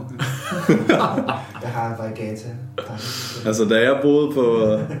 Ja, okay. Jeg har bare i Gata. Altså, da jeg boede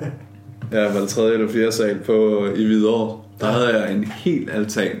på var det 3. eller 4. sal i Hvidovre, der havde jeg en helt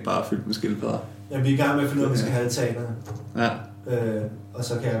altan bare fyldt med skildpadder. Ja, vi er i gang med at finde ud af, at vi skal have altanerne. Ja. Og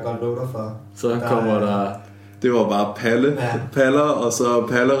så kan jeg godt love dig for. Så kommer der... Det var bare paller, og så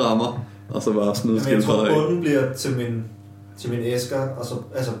pallerammer, og så bare snyde skildpadder. Jeg tror, bunden bliver til min æsker, og så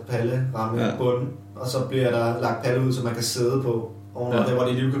altså palleramme i bunden, og så bliver der lagt palle ud, så man kan sidde på ovenover, der hvor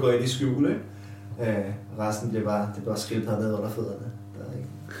de lige kan gå ind i skjule, ikke? Resten bliver bare skildpadder ned under fødderne.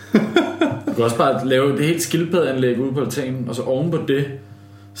 Du kan også bare lave det helt skildpaddeanlæg ude på altanen, og så oven på det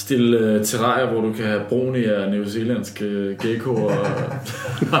stille terrarier, hvor du kan have bruni af neozelandske geckoer.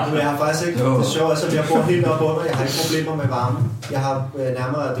 Men jeg har faktisk ikke det sjovt, altså jeg bor helt oppe under, jeg har ikke problemer med varme. Jeg har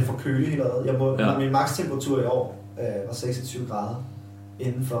nærmere det for kølig hele året. Min makstemperatur i år var 26 grader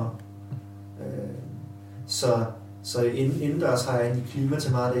indenfor. Så indendørs har jeg en klima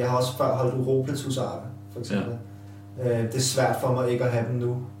til meget. Jeg har også før holdt uroplatusarter, for eksempel. Det er svært for mig ikke at have dem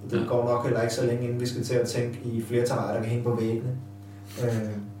nu. Det går nok heller ikke så længe, inden vi skal til at tænke i flere terrarier, der kan hænge på væggene.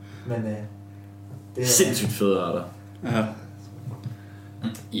 Men det er sindssygt fede arter.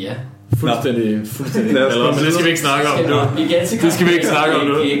 Ja. Fuldstændig. Men det skal vi ikke snakke om nu. Det skal vi ikke snakke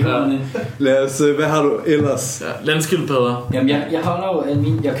om nu. Lad os, hvad har du ellers? Landskildpadder. Jamen jeg holder jo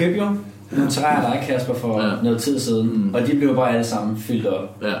jeg køber jo nogle terrarier, der ikke Kasper for noget tid siden, og de blev bare alle sammen fyldt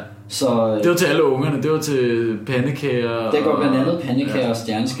op. Ja. Så, det var til alle ungerne, det var til pandekager. Det går blandt andet pandekager og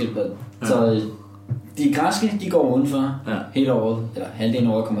stjerneskildpadder. Ja. Så de græske, de går udenfor hele året, eller halvdelen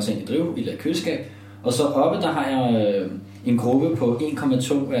af året kommer så ind i driv, eller køleskab. Og så oppe, der har jeg en gruppe på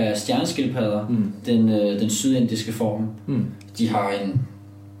 1,2 af stjerneskildpadder, den sydindiske form. De har en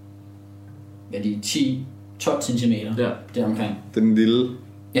 10-12 cm deromkring. Den lille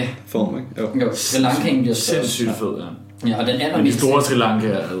form, ikke? Jo, Sri Lankaen bliver størst. Sindssygt fed, Ja, og den men de store Sri Lanka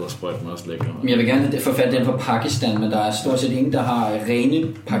er sprøjt mig også lækker. Jeg vil gerne få fat den fra Pakistan, men der er stort set ingen, der har rene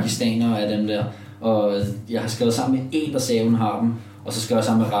pakistanere af dem der. Og jeg har skrevet sammen med en, der sagde, hun har dem. Og så skrev jeg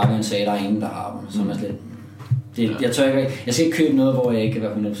sammen med Raavig, og sagde, der er ingen, der har dem. Så man slet... Jeg skal ikke købe noget, hvor jeg ikke kan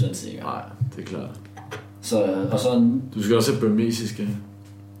være 100% sikker. Nej, det er klart. Så, du skal også have burmesiske.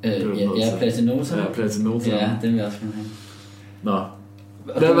 Platinota. Ja, Platinota. Ja, den vil jeg også gerne have. Nå.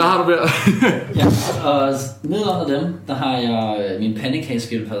 Hvad har du der? Ja, og ned under dem, der har jeg mine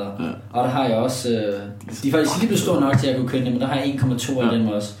pandekageskildpadder. Og der har jeg også... de er faktisk lige blevet store nok til, at jeg kunne købe dem, men der har jeg 1,2 af dem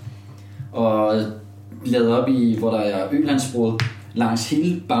også. Og lavet op i, hvor der er ølandsbrud langs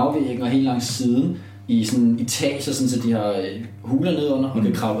hele bagvæggen og hele langs siden i sådan etager, sådan, så de har huler nedunder og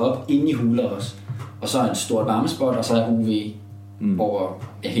kan kravle op inde i huler også. Og så er en stor varmespot, og så er UV over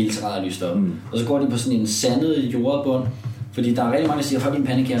hele terrænet lyst op. Og så går de på sådan en sandet jordbund, fordi der er rigtig mange, der siger, hold din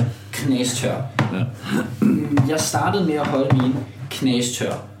pandekager knastør. Jeg startede med at holde mine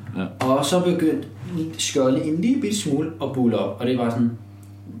knastør, og så begyndte skjolde en lille bitte smule og bulle op, og det var sådan.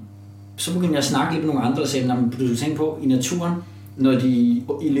 Så begyndte jeg at snakke lidt med nogle andre, og sagde, du skal tænke på, i naturen, når de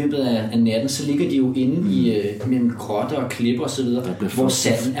i løbet af natten, så ligger de jo inde i mellem grotter og klipper osv., hvor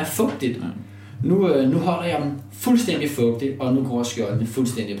sanden er fugtigt. Nu holder jeg dem fuldstændig fugtigt, og nu går skjoldene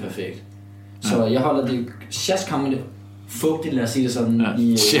fuldstændig perfekt. Så jeg holder det sjaskammerende fugtigt, lad os sige det sådan.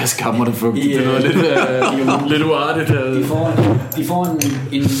 Sjaskammerende fugtigt, det er noget lidt uartigt. De får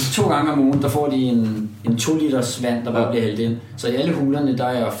en 2 gange om ugen, der får de en 2 liters vand, der bare bliver hældt ind. Så i alle hulerne, der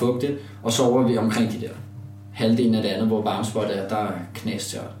er fugtigt, og så over vi omkring de der halvdelen af det andet, hvor varmespot er, der er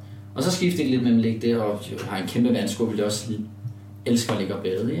knastørt. Og så skifter jeg lidt mellem ligge der, og har en kæmpe vandskål, jeg også elsker at ligge og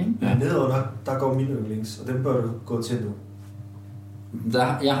bade i. Ikke? Ja. Nedenunder, der går mine yndlings, og dem bør du gå til nu.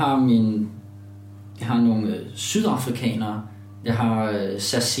 Jeg har nogle sydafrikanere. Jeg har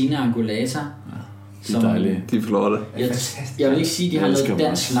Sassina angulata. De er dejlige. De er flotte. Jeg vil ikke sige, at de har noget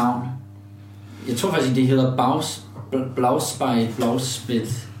dansk navn. Jeg tror faktisk, det hedder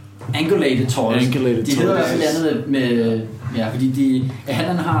Blauspit. Angulated toys. De hedder i hvert fald andet med... Ja, fordi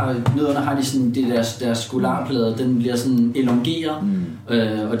hannerne har... Nødderne har de sådan... Deres skularplade, den bliver sådan elongeret.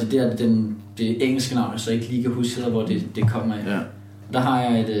 Og det der, det engelske navn, så jeg ikke lige kan huske, hvor det kommer af. Ja. Der har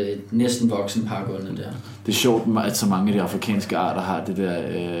jeg et næsten voksen par gående der. Det er sjovt, at så mange af de afrikanske arter har det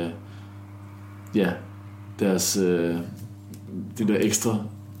der... deres... det der ekstra...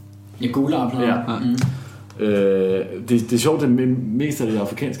 Ja, gularplader. Ja. Det er sjovt, at mest af de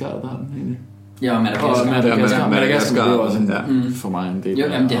afrikanske arter har den egentlig. Ja, Madagaskar er også for mig en del. Jo,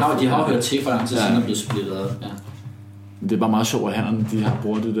 jamen, de har hørt til for lang tid siden og blevet splittet op. Ja. Det er bare meget sjovt, at hannerne de har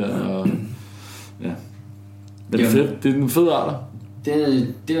brugt det der. Og, det er den fede arter. Det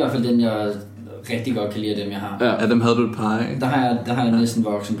er i hvert fald den, jeg rigtig godt kan lide af dem, jeg har. Ja, dem havde du et par af. Der har jeg næsten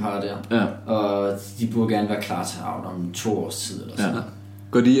voksen par der. Ja. Og de burde gerne være klar til out om 2 års tid eller sådan. Ja.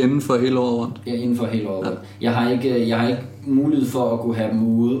 Går de inden for hele året rundt? Ja, inden for hele året rundt. Jeg har ikke mulighed for at kunne have dem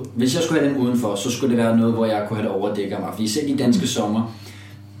ude. Hvis jeg skulle have dem udenfor, så skulle det være noget, hvor jeg kunne have det overdækket mig. Fordi selv i danske sommer,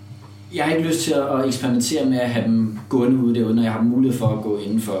 jeg har ikke lyst til at eksperimentere med at have dem gående ude derude, når jeg har mulighed for at gå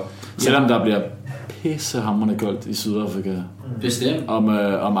indenfor. Selvom der bliver pissehamrende koldt i Sydafrika. Bestemt.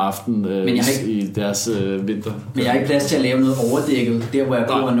 Om aftenen i deres vinter. Men jeg har ikke plads til at lave noget overdækket, der hvor jeg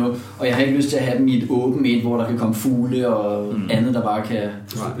bor nu. Og jeg har ikke lyst til at have dem i et åbent midt, hvor der kan komme fugle og andet, der bare kan...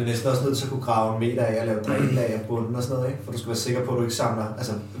 Du bliver næsten også nødt til at kunne grave en meter af og lave drænlag af bunden og sådan noget, ikke? For du skal være sikker på, at du ikke samler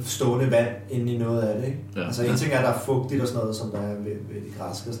stående vand inde i noget af det, ikke? Ja. Altså en ting er, at der er fugtigt og sådan noget, som der er ved de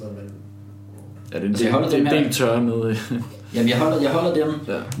græske og sådan noget, men... Ja, det er en del tørre med. Jamen, jeg holder dem,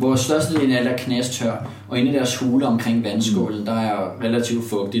 hvor størstedelen af der er knastør, og inde i deres hule omkring vandskålen, der er relativt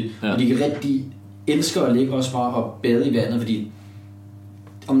fugtigt. Ja. Og de elsker at ligge også bare og bade i vandet, fordi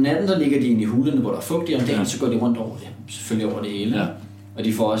om natten, der ligger de inde i hulerne, hvor der er fugtigt, og om dagen, så går de rundt over det, selvfølgelig over det hele. Ja. Og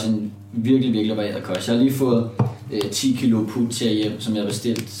de får også en virkelig, virkelig varieret kost. Jeg har lige fået 10 kilo put til hjem, som jeg har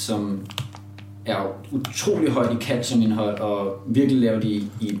bestilt, som er utrolig højt i kalciumindhold, og virkelig lavet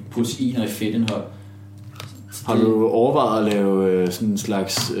i protein og i fedtindhold. Har du overvejet at lave sådan en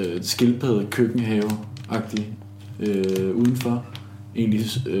slags skildpadde køkkenhave-agtig udenfor? Egentlig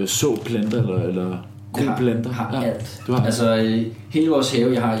så planter eller har alt. Altså hele vores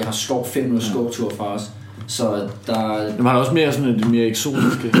have, jeg har skov 5 minutter skovtur fra os. Så der... Men har også mere sådan et mere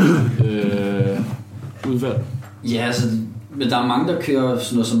eksotiske udvalg? Ja, altså, men der er mange, der kører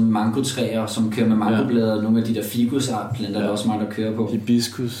sådan noget som mangotræer, som kører med mangoblader, og nogle af de der ficusartplanter, der er også mange, der kører på.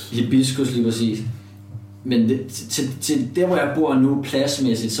 Hibiscus, lige præcis. Men til der, hvor jeg bor nu,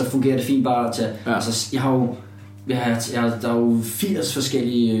 pladsmæssigt, så fungerer det fint bare at tage... Ja. Altså, der er jo 80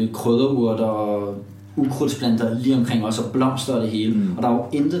 forskellige krydderurter og ukrudtsplanter lige omkring os, og blomster og det hele. Og der er jo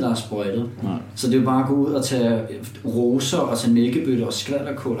intet, der er sprøjtet. Nej. Så det er jo bare at gå ud og tage roser, og tage mælkebøtter, og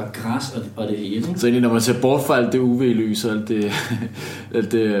skvalderkål, og græs, og det hele. Så egentlig, når man ser bort fra alt det UV-lys, og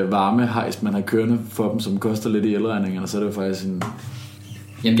alt det varme hejs, man har kørende for dem, som koster lidt i elregningerne, så er det jo faktisk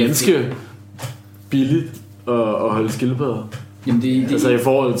en ganske billigt at holde skildpadder. Jamen det altså i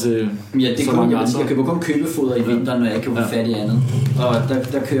forhold til så mange andre. Jeg kan kun købe foder i vinteren, når jeg kan få fat i andet. Og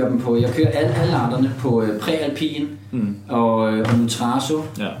der kører dem på. Jeg kører alle arterne på præalpin og nutraso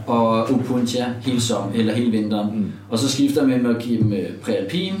og upuntia hele sommeren eller hele vinteren. Og så skifter jeg med at give dem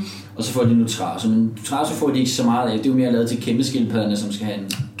præalpin, og så får de nutraso. Men nutraso får de ikke så meget af. Det er jo mere lavet til kæmpe skildpadderne, som skal have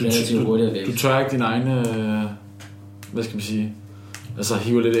en relativt hurtigere vægt. Du tør ikke din egne, hvad skal man sige? Altså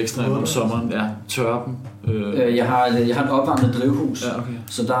hiver lidt ekstra ind om sommeren, tørre dem. Jeg har et opvarmet drivhus,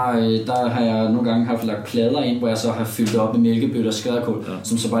 så der har jeg nogle gange haft lagt plader ind, hvor jeg så har fyldt op med mælkebøtter og skadderkål,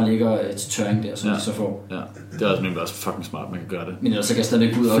 som så bare ligger til tørring der, som de så får. Ja. Det er også nemlig også fucking smart, man kan gøre det. Men ellers så kan jeg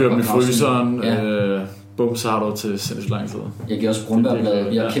stadigvæk ud og fyre dem i fryseren, bum, så har du til sindssygt lang tid. Jeg giver også brumbærblade,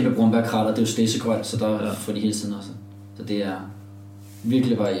 vi har kæmpe brumbærkratter, det er jo stedsegrønt, så der får de hele tiden også. Så det er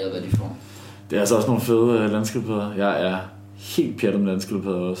virkelig varieret, hvad de får. Det er altså også nogle fede landskildpadder. Jeg er helt pjattet med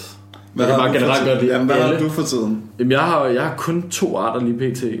landskildpadder også. Hvad har du for tiden? Jamen, jeg har kun 2 arter lige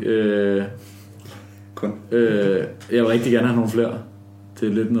pt. Kun? Jeg vil rigtig gerne have nogle flere. Det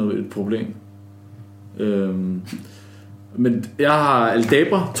er lidt et problem. Men jeg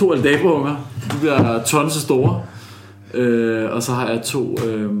har 2 aldabra-unger. De bliver tons store. Og så har jeg 2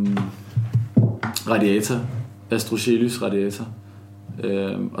 radiator. Astrochelys radiator.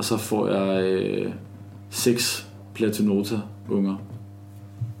 Og så får jeg 6 platinota unger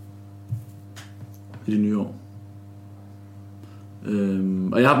i det nye år.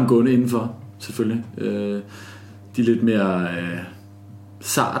 Og jeg har dem gående indenfor, selvfølgelig. De er lidt mere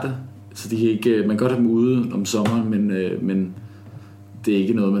sarte, så de kan ikke, man kan godt have dem ude om sommeren, men det er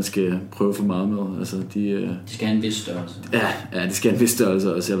ikke noget, man skal prøve for meget med. Altså, de skal have en vis størrelse. Ja, de skal have en vis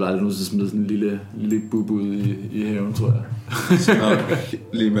størrelse også. Jeg vil aldrig nogensinde smide sådan en lille bub ud i haven, tror jeg.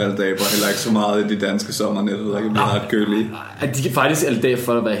 Lige med aldaber, heller ikke så meget i de danske sommernetter, der kan blive ret kølige. De kan faktisk aldaber,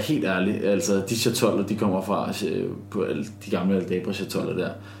 for at være helt ærlig. Altså, de chatoller, de kommer fra på de gamle aldabra chatoller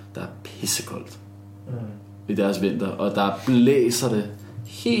der er pissekoldt i deres vinter, og der blæser det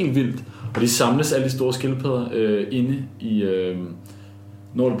helt vildt. Og de samles alle de store skildpadder inde i...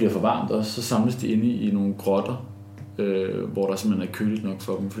 når det bliver for varmt også, så samles de inde i nogle grotter, hvor der simpelthen er køligt nok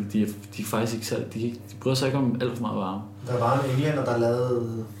for dem, fordi de er faktisk ikke selv, de bryder sig ikke om alt for meget varme. Der var en englænder, der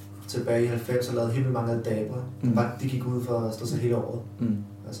lavede tilbage i 90'erne, lavede helt mange aldabra. De gik ud for stort set hele året.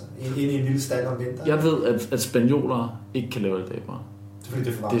 Altså ind i en lille stald om vinteren. Jeg ved, at spanioler ikke kan lave aldabra. Det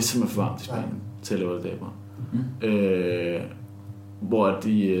er simpelthen for varmt i Spanien til at lave aldabra. Hvor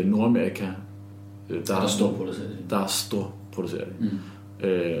de i Nordamerika, der er stor produceret det.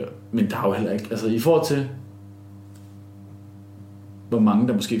 Men der er jo heller ikke, altså i forhold til hvor mange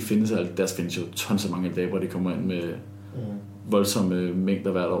der måske findes, der findes jo tons af mange aldabra, de kommer ind med voldsomme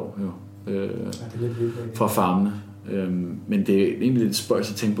mængder hvert år jo, fra farmene. Men det er egentlig lidt spøjs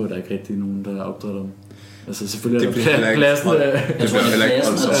at tænke på, at der ikke rigtig er nogen, der opdrætter dem. Altså selvfølgelig er der pladsen. Jeg tror, det er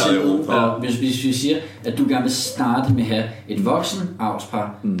pladsen og tiden. Og hvis vi siger, at du gerne vil starte med at have et voksen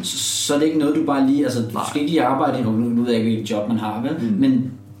avlspar, så er det ikke noget, du bare lige... Altså, du skal ikke lige arbejde, nu ved jeg ikke, hvilket job man har, vel?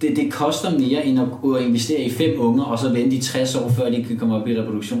 Men det koster mere, end at investere i 5 unger, og så vente i 60 år, før de kan komme op i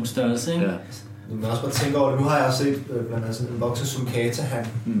reproduktionsstørrelse, ikke? Ja. Du må også bare tænke over det. Nu har jeg set blandt andet sådan en voksen sulcata-han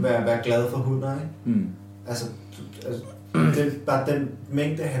være glad for hunder, ikke? Altså det er bare den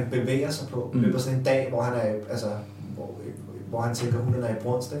mængde, han bevæger sig på. Det er sådan en dag, hvor han er, altså, hvor han tænker, at hunden er i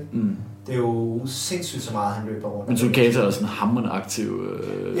brunst, ikke? Det er jo sindssygt så meget, han løber rundt. Men sulcata er også sådan hammerende aktiv.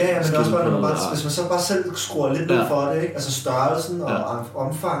 Ja, men også bare, hvis man så bare selv skruer lidt ned for det, ikke? Altså størrelsen og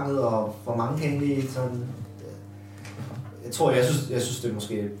omfanget, og hvor mange kan egentlig sådan... Jeg synes det er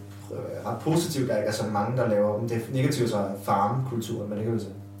måske ret positivt, at der ikke er så mange, der laver dem. Det er negativt så farmekulturen, men det kan vi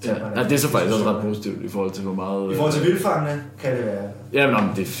sige. Ja, det er så faktisk også ret positivt i forhold til hvor meget... I forhold til vildfangene kan det være... Ja, men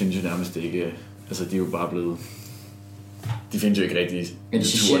det findes jo nærmest ikke... Altså, de er jo bare blevet... De findes jo ikke rigtig... Ja, de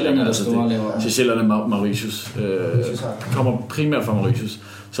Seychellerne, der store laver... Seychellerne Mauritius kommer primært fra Mauritius.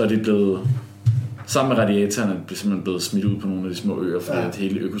 Så er de blevet sammen med radiatorerne bliver simpelthen blevet smidt ud på nogle af de små øer, fordi at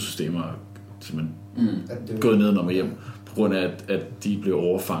hele økosystemer er simpelthen gået ned og hjem, på grund af, at de blev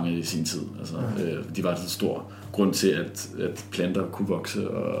overfanget i sin tid. Altså, de var så stor grund til, at planter kunne vokse,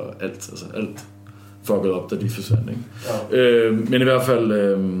 og alt fucket op, da de forsvandt. Ikke? Men i hvert fald,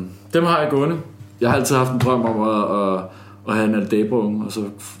 dem har jeg gående. Jeg har altid haft en drøm om at have en aldabra-unge, og så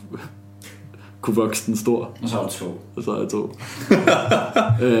kunne vokse den stor. Og så har du 2. Og så har jeg 2.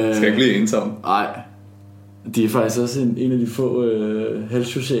 Skal ikke blive ensom? Nej. De er faktisk også en af de få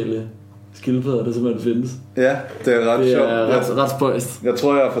halvsociale skildpadder, der simpelthen findes. Ja, det er ret sjovt. Det er ret spøjst. Jeg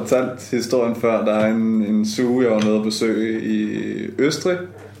tror, jeg har fortalt historien før. Der er en suge, jeg var nede at besøge i Østrig,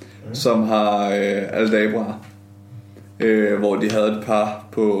 som har aldabra, hvor de havde et par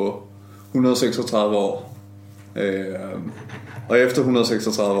på 136 år. Og efter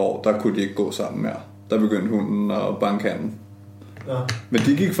 136 år, der kunne de ikke gå sammen mere. Der begyndte hunden at banke handen. Ja. Men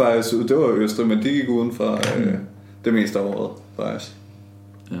de gik faktisk ud, det var Østrig, men de gik uden for det meste af året faktisk.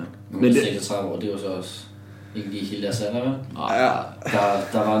 Ja. Men 36 år, det var så også ikke lige helt deres alder, vel? Ja.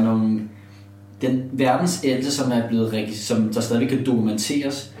 Der var nogle... Den verdens ældste, som er blevet som der stadig kan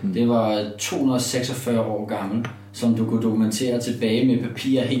dokumenteres, det var 246 år gammel, som du kunne dokumentere tilbage med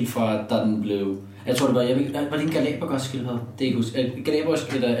papir helt fra, da den blev... Jeg tror, det var det en Galapagos-skildpadde? Det er ikke huske. Galapagos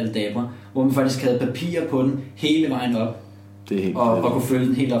eller aldabra, hvor man faktisk havde papir på den hele vejen op. Det er helt og kunne følge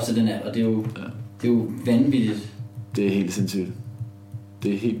den helt op til den alder. Det er jo vanvittigt. Det er helt sindssygt.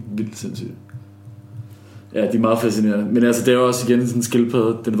 Det er helt vildt sindssygt. Ja, de er meget fascinerende. Men altså, det er jo også igen sådan en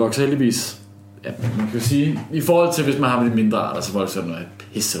skildpadde. Den vokser heldigvis. Ja, man kan sige, i forhold til, hvis man har med de mindre arter, så vokser den noget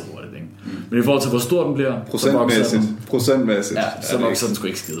pisse hurtigt, ikke? Men i forhold til, hvor stor den bliver, procentmæssigt, så vokser den sgu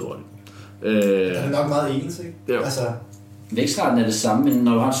ikke skide hurtigt. Det er nok meget ens, ikke? Jo. Altså... Vækstraten er det samme, men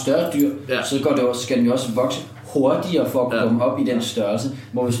når du har et større dyr, så skal den jo også vokse hurtigere for at komme op i den størrelse.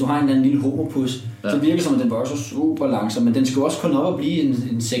 Hvor hvis du har en eller anden lille homopus, så virker det som, at den vokser super langsomt, men den skal også kun op og blive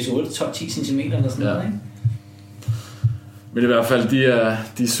en 6, 8, 12, 10 cm eller sådan noget, ikke? Men i hvert fald, de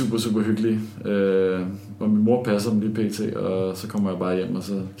er super, super hyggelige. Og min mor passer dem lige pt, og så kommer jeg bare hjem, og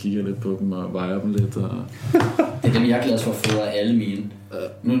så kigger jeg lidt på dem og vejer dem lidt. Og... Det er dem, jeg er glad for at fodre alle mine.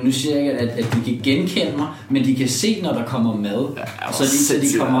 Nu siger jeg ikke, at de kan genkende mig, men de kan se, når der kommer mad. Så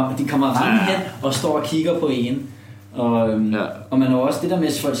de kommer rende hen og står og kigger på en. Og man har også det der med,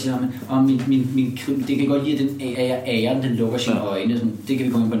 at folk siger, det kan godt lide, at æren den lukker sine øjne. Sådan, det kan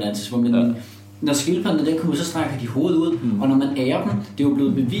vi komme ind på den anden tidspunkt. Men når skildpadderne den kommer ud, så strækker de hovedet ud. Og når man ærer dem, det er jo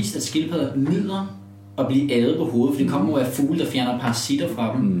blevet bevist, at skildpadder nyder at blive ædet på hovedet, for det kommer jo af fugle, der fjerner parasitter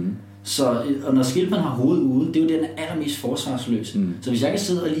fra dem. Så, og når skildpadden har hovedet ude, det er jo den allermest forsvarsløs. Så hvis jeg kan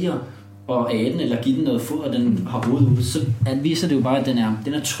sidde og lige og æde den, eller give den noget fod, og den har hovedet ude, så viser det jo bare, at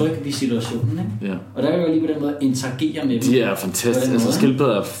den er tryg ved situationen. Ikke? Ja. Og der kan jeg jo lige på den måde interagere med dem. De er fantastiske. Altså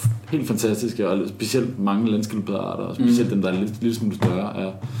skildpadder er helt fantastiske, og specielt mange landskildpadderarter, og specielt dem, der er lidt smule større,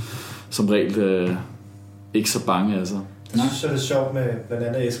 er som regel ikke så bange. Altså. Jeg synes, det er sjovt med blandt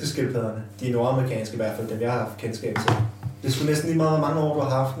andet æskeskildpadderne. De nordamerikanske i hvert fald, dem jeg har haft kendskab til. Det er sgu næsten lige meget, hvor mange år du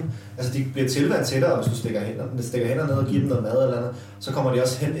har haft den. Altså, de bliver tilvandt til dig, hvis du stikker hænder ned og giver dem noget mad eller andet, så kommer de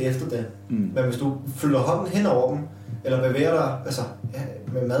også hen efter det. Men hvis du fylder hånden hen over dem, eller bevæger dig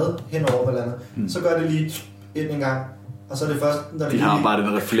med mad hen over dem eller andet, så gør det lige ind en gang. Og så er det først, når de har bare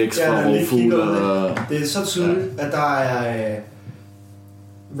den refleks fra rovfugle. Det er så tydeligt, at der er...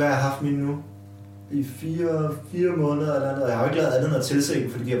 Hvad har jeg haft mine nu? I 4 måneder eller andet. Og jeg har jo ikke lavet andet end at tilse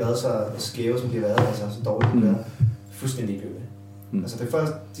dem, fordi de har været så skæve, som de har været. Altså så dårligt de har været. Fuldstændig ligegyldigt. Altså det er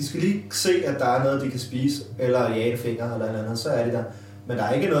først, de skal lige se, at der er noget, de kan spise, eller jage fingre eller andet, så er det der. Men der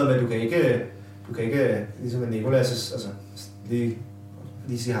er ikke noget med, du kan ikke ligesom med Nicholas, altså lige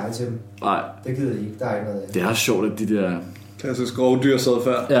sige hej til dem. Nej. Det gider de ikke, der er ikke noget af. Det er sjovt, at de der... Klassisk rovdyr sad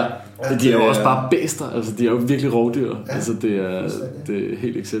før. Ja, de er jo også bare bæster, altså de er jo virkelig rovdyr. Ja. Altså det er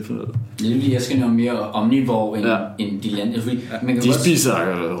helt exceptionelt. Jeg skal noget mere omnivore end de lande. De spiser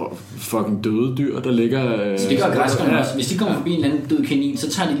fucking døde dyr, der ligger... Så det gør græskerne også. Hvis de kommer forbi en anden død kanin, så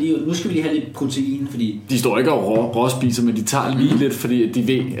tager de lige ud. Nu skal vi lige have lidt protein, fordi... De står ikke og råspiser, men de tager lige lidt, fordi de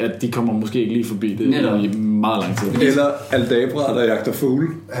ved, at de kommer måske ikke lige forbi det i meget lang tid. Eller aldabra, der jagter fugle.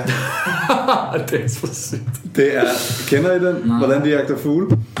 Ja. Det er så sygt. Det er... Kender I den? Nej. Hvordan de jagter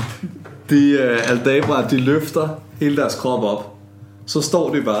fugle? De aldabra, de løfter hele deres krop op. Så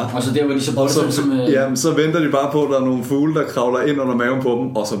står de bare. Og så der var de så voldsomt som... Jamen, så venter de bare på, at der er nogle fugle, der kravler ind under maven på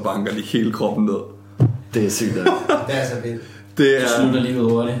dem, og så banker de hele kroppen ned. Det er sygt. Det er så vildt. Det slutter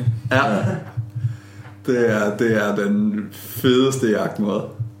livet hurtigt. Ja. Det er den fedeste jagtmåde.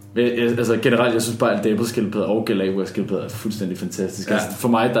 Altså generelt, jeg synes bare, at aldabra-skildpadder og Galapagos-skildpadder er fuldstændig fantastisk. Ja. Altså, for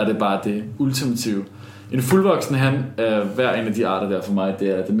mig der er det bare det ultimative. En fuldvoksen han, hver en af de arter der for mig, det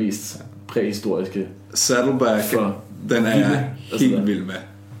er det mest præhistoriske. Saddleback, den er jeg helt vild med.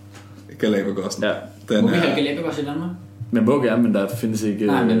 Galapagos'en. Ja. Må vi have Galapagos i Danmark? Man må gerne, men der findes ikke...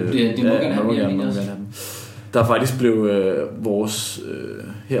 Nej, men det må gerne have. Der er faktisk blevet vores...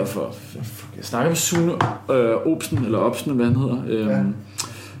 her for... Jeg snakker med Sune Obsen, eller Obsen, hvad han hedder.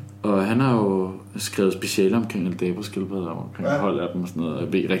 Og han har jo skrevet speciale omkring Idag skildpadder, omkring hold af dem og sådan noget.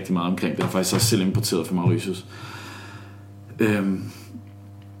 Jeg ved rigtig meget omkring det. Jeg har faktisk også selv importeret fra Mauritius.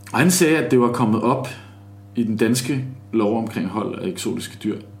 Og han sagde, at det var kommet op i den danske lov omkring hold af eksotiske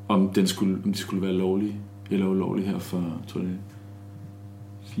dyr, om de skulle være lovlige eller ulovlige her for, tror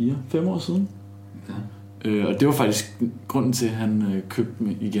jeg, 4-5 år siden. Okay. Og det var faktisk grunden til, at han købte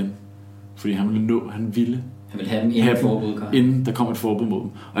dem igen. Fordi han ville have dem inden forbud, inden der kom et forbud mod dem.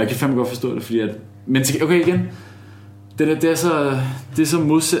 Og jeg kan fandme godt forstå det, fordi at... Men okay, igen. Det er så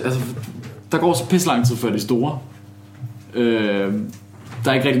modsat... Altså, der går så pisse lang tid før de store. Der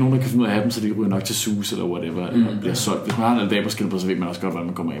er ikke rigtig nogen, der kan finde ud af at have dem, så de ryger nok til sus eller whatever, eller bliver solgt. Hvis man har en dag på skildpadder, så ved man også godt, hvordan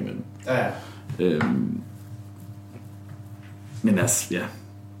man kommer af med dem. Men altså, ja.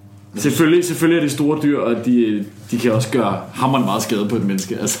 Selvfølgelig er de store dyr, og de kan også gøre hammeren meget skade på et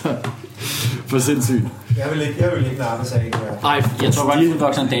menneske. Altså, for sindssygt. Jeg vil ikke nappe sig af. Nej, jeg tror godt, at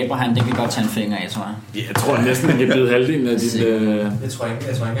fuldvoksen Dabra, den kan godt tage en finger af, tror jeg. Ja, jeg tror næsten, han kan blive halvdelen af dit... Jeg tror ikke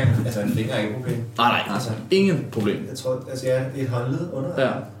engang, altså en finger er ikke et problem. Nej, altså, ingen problem. Jeg tror, altså et håndled under.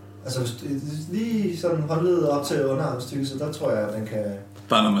 Ja. Altså lige sådan håndledet op til underarmstykkelse, der tror jeg, at den kan...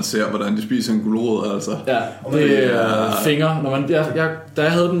 Bare når man ser, hvordan de spiser en gulerod, altså. Ja, det er fingre. Når man, da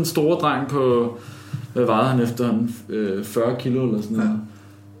jeg havde den store dreng på, hvad vejede han efterhånden, 40 kilo eller sådan noget. Ja.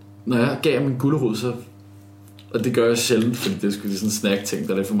 Når jeg gav ham en gulerod, så... Og det gør jeg sjældent, fordi det skulle sådan en snack-ting,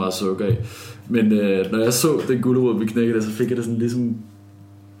 der er lidt for meget sukker i. Men når jeg så den gulerod vi knækkede det, så fik jeg det sådan ligesom...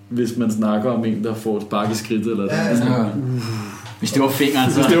 Hvis man snakker om en, der får et spark i skridtet, eller Hvis det var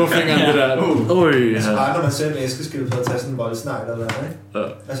fingeren, så... Hvis det var fingeren, det der... Altså bare når man ser en æskeskildpadde at tage sådan en voldsnegl eller noget, ikke? Ja.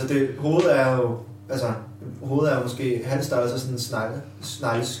 Altså hovedet er jo... Altså, hovedet er måske halvstørrelse sådan en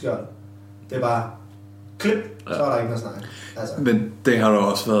snegleskjold. Det er bare... Klip, så er der ikke noget snak. Altså. Men det har der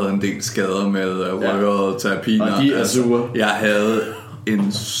også været en del skader med røret terapiner. Og de er sure. Jeg havde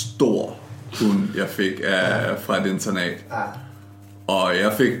en stor hund, jeg fik fra et internat. Ja. Og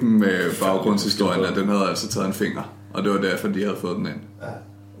jeg fik den med baggrundshistorien, at den havde altså taget en finger. Og det var derfor, de havde fået den ind. Ja.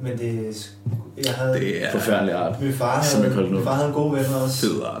 Men det er forfærdelig art. Min far havde en god ven også,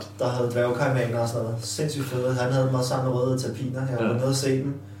 der havde dværgkajmaner og sådan noget. Sindssygt fede. Han havde dem også sammen med røde terapiner. Jeg var nede og se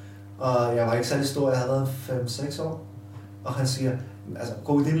dem. Og jeg var ikke særlig stor, jeg havde været 5-6 år. Og han siger, altså,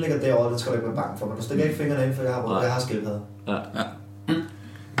 krokodillen ligger derovre, det skal du ikke være bange for, men du stikker ikke fingrene ind, for jeg har skildpadder. Ja.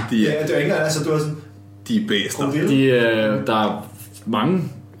 Det er jo ikke altså, du er sådan... De er bæster. Der er mange,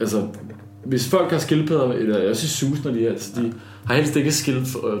 altså, hvis folk har skildpadder, eller jeg synes sus, når de er, altså, de har helst ikke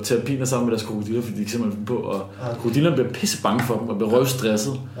terapiner sammen med deres krokodiller, fordi de kan simpelthen på, og krokodillerne bliver pisse bange for dem, og bliver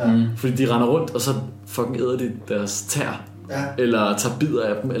røvstresset, fordi de render rundt, og så fucking æder de deres tær. Ja. Eller tager bidder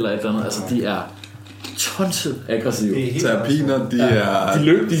af dem, eller et eller andet. Altså, de er tonset aggressive. Terapiner,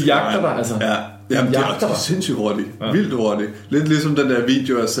 de jagter dig, altså. Ja. Jamen, de er sindssygt hurtigt. Ja. Vildt hurtigt. Lidt ligesom den der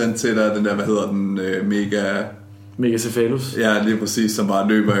video, jeg sendte til dig, den der, hvad hedder den, Megacephalus. Ja, lige præcis, som bare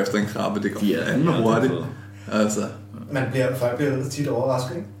løber efter en krabbe. Det går fandme hurtigt. Altså. Folk bliver tit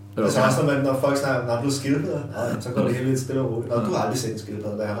overrasket, ikke? Okay. Altså også når folk snakker, når du er skildpadder, så går det helt lidt stille og roligt. Og du har aldrig set en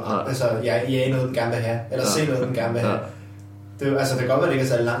skildpadder. Altså, jeg er noget, den gerne vil have. Eller se noget, den gerne vil have. Det kan godt være, det ikke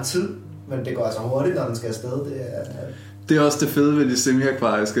er så lang tid, men det går altså hurtigt, når den skal afsted. Det er også det fede ved de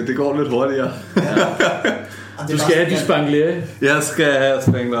semi-akvariske. Det går lidt hurtigere. Ja. Du skal have de spanglerie. Jeg skal have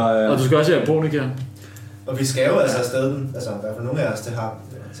spanglerie. Ja. Og du skal også have bronika. Og vi skal jo altså afsted, altså i hvert fald nogle af os, det har.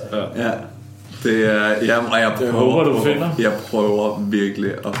 Altså. Ja. Det er, jeg prøver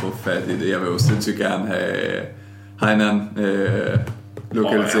virkelig at få fat i det. Jeg vil jo sindssygt gerne have Hainan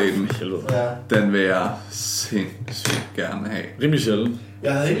lokaliteten. Den vil jeg sindssygt gerne have. Rimelig sjældent.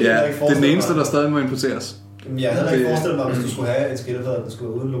 Jeg havde ikke det er den eneste, der stadig må importeres. Jeg havde ikke forestillet mig, hvis du skulle have et skildpadder, der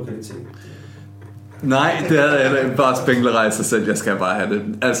skulle være uden lokalitet. Nej, det havde jeg bare spænglerejse sig selv. Jeg skal bare have det.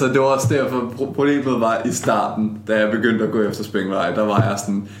 Altså det var også derfor, problemet var i starten, da jeg begyndte at gå efter spænglerej. Der var jeg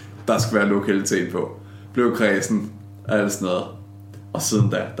sådan, der skal være lokalitet på. Blev kredsen, alt sådan noget. Og siden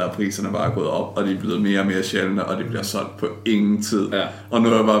da, der er priserne bare gået op, og de er blevet mere og mere sjældne, og de bliver solgt på ingen tid. Ja. Og nu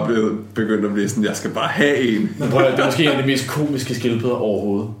er jeg bare begyndt at blive sådan, jeg skal bare have en. Det er måske en af de mest komiske skildpadder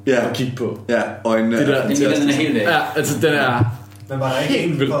overhovedet at kigge på. Ja, øjnene er fantastisk. Den er helt væk. Ja, altså den er... Men var der ikke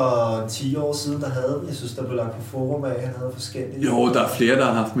en for 10 år siden, der havde den? Jeg synes, der blev lagt på forum af, han havde forskellige. Jo, der er flere, der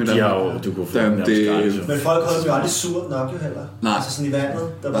har haft med dem. Ja, du kunne få dem. Men folk holdt jo aldrig surt nok jo heller. Nej. Altså sådan i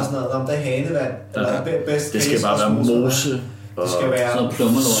vandet, der var sådan noget, om der er hanevand. Ja. Det skal bare være mose. Det skal være sådan noget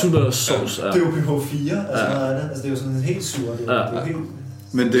plummerlort. Sutter sauce. Det er jo pH4, altså noget af det. Altså det er jo sådan helt surt. Det er helt...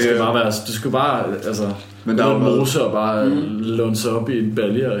 Men det skal bare være, du skal bare, altså, men der er mose og bare lunse op i en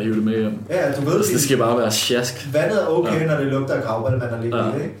balje og hive det med hjem. Ja, du ved altså, det skal bare være sjask. Vandet er okay, når det lugter af gravvand, man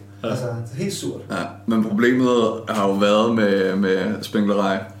ligger i, ikke? Altså, det er helt surt. Ja, men problemet har jo været med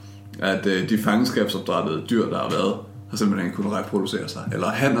spinklerej, at de fangenskabsopdrættede dyr, der har været, har simpelthen ikke kunnet reproducere sig. Eller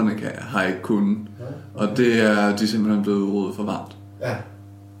hannerne har ikke kunnet. Og de er simpelthen blevet udryddet for varmt. Ja.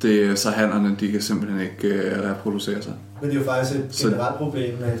 Så hannerne, de kan simpelthen ikke reproducere sig. Men det er jo faktisk et generelt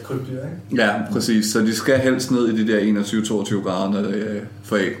problem med et krybdyr, ikke? Ja, præcis. Så de skal helst ned i de der 21-22 grader, når det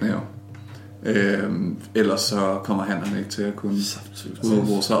får æggene jo. Ellers så kommer hannerne ikke til at kunne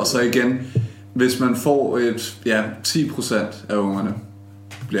udruge sig. Og så igen, hvis man får 10% af ungerne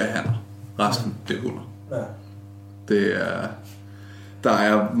bliver hanner. Resten, det er hunder. Ja. Der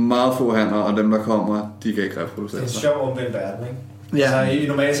er meget få hanner, og dem der kommer, de kan ikke reproducere sig. Det er en sjov omvendt verden, ikke? Ja. Altså,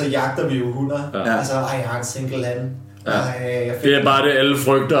 normalt så jagter vi jo hunder. Ja. Altså, jeg har en single han. Ja. Det er bare det, alle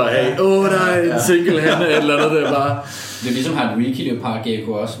frygter at have. Der er en single hande eller andet. Det er bare... Det er ligesom har et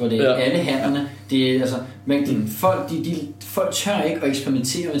Leopard-gecko også, hvor det er alle hannerne. Det er, altså, folk tør ikke at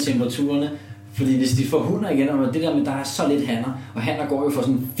eksperimentere med temperaturerne, fordi hvis de får hunder igen, og det der med, der er så lidt hanner, og hanner går jo for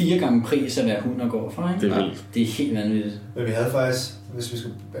sådan 4 gange pris af hvad hunder går for, ikke? Det er helt vanvittigt. Men vi havde faktisk, hvis vi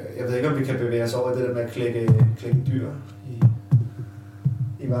skulle, jeg ved ikke om vi kan bevæge os over det der med at klække dyr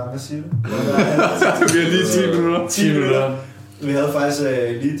i varme, hvad siger du? Vi har lige 10 minutter. Vi havde faktisk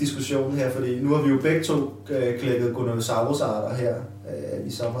lige diskussionen her, fordi nu har vi jo begge to klækket Goniosaurus-arter her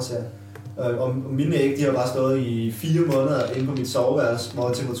i sommer her. Og mine æg, de har bare stået i 4 måneder inde på mit soveværelse, hvor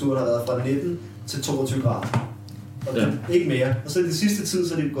temperaturen har været fra 19 til 22 grader. Og ikke mere. Og så i det sidste tid,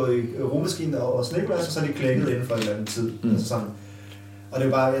 så er de gået i rummaskinen og snekglas, og så er de klækket inden for en eller anden tid. Altså sådan. Og det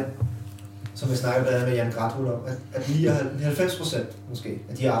er bare, som vi snakkede blandt andet med Jan Grathul om, at 90% måske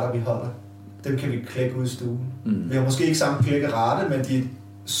af de arter, vi holder, dem kan vi klække ud i stuen. Vi har måske ikke samme klækkerate, men de er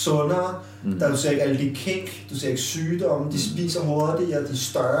sundere. Der du ser ikke alle de kink, du ser ikke sygdomme, de spiser hurtigere, de er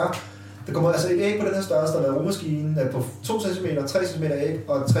større. Der kommer altså et æg på den her størrelse, der har været i rummaskinen, på 2 cm, 3 cm æg,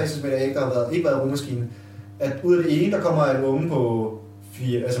 og 3 cm æg, der har ikke været i rummaskinen. At ud af det ene, der kommer en unge på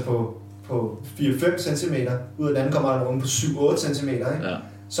 4-5 cm, ud af den anden kommer en unge på 7-8 cm, ikke? Ja.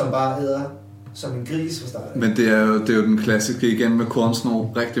 Som bare æder som en gris fra starten. Men det er jo den klassiske igen med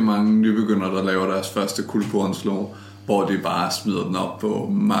kornsnor. Rigtig mange nybegyndere, der laver deres første kuldkornsnor, hvor de bare smider den op på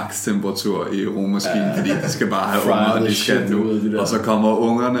max temperatur i rummaskinen, fordi de skal bare have unger, og de skal nu. Og så kommer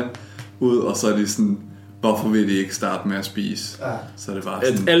ungerne ud, og så er de sådan, hvorfor vil de ikke starte med at spise? Ja. Så er det bare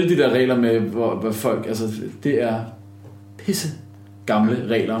sådan... Alle de der regler med, hvad folk, altså det er pisse gamle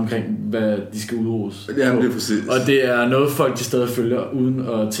regler omkring, hvad de skal udruges. Jamen, det er præcis. Og det er noget, folk de stadig følger, uden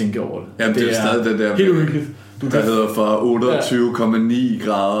at tænke over det. Jamen, det er stadig det der... Helt uhyggeligt. Der hedder fra 28,9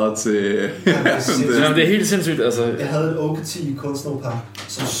 grader til... det er helt sindssygt, altså. Jeg havde et Oketil kunstnerpar,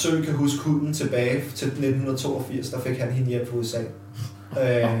 som søg kan huske hunden tilbage til 1982, der fik han hende hjem fra USA.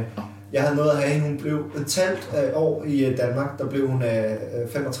 Jeg havde nået at have hende, hun blev et halvt år i Danmark, der blev hun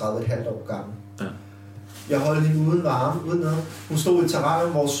 35,5 år gammel. Ja. Jeg holdt hende uden varme, uden noget. Hun stod i et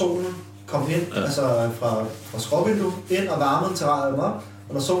terrarium, hvor solen kom ind, altså fra skråvinduet, ind og varmede terrarium op,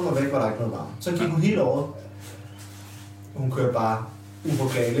 og når solen var væk, var der ikke noget varme. Så gik hun helt over. Hun kørte bare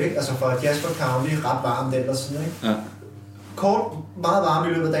upåklagelig, ikke? Altså for Jasper County, ret varmt ellers sådan, ikke? Ja. Kort, meget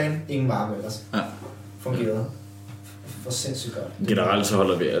varme i løbet af dagen, ingen varme ellers. Ja. Fungerede. For sindssygt godt. Generelt så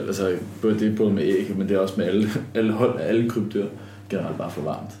holder vi, altså både med æg, men det er også med alle krybdyr, generelt bare for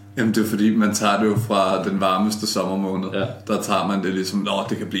varmt. Jamen det er fordi, man tager det jo fra den varmeste sommermåned. Ja. Der tager man det ligesom,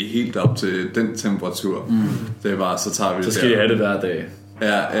 det kan blive helt op til den temperatur. Det er bare, så tager vi så skal I have det hver dag.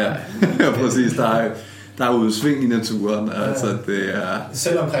 Ja, præcis. Der er udsving i naturen. Altså, det er...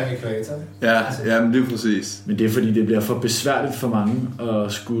 Selv omkring ækvator. Ja, men det er præcis. Men det er fordi, det bliver for besværligt for mange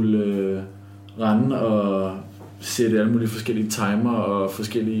at skulle rende og sætte alle mulige forskellige timer og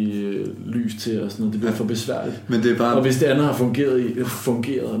forskellige lys til og sådan noget. Det bliver for besværligt. Men det er bare... Og hvis det andet har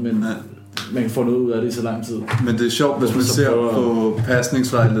fungeret, men man kan få noget ud af det i så lang tid. Men det er sjovt, hvis man ser på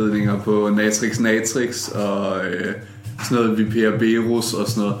pasningsvejledninger på Natrix og sådan noget Viperberus og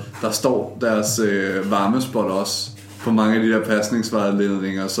sådan noget, der står deres varmespot også på mange af de der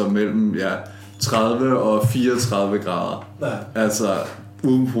pasningsvejledninger, som mellem 30 og 34 grader. Ja. Altså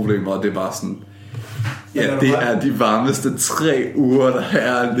uden problemer, og det er bare sådan... Ja, det er de varmeste 3 uger, der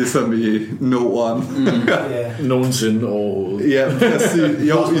er ligesom i Norden. Nogensinde overhovedet. Ja, præcis.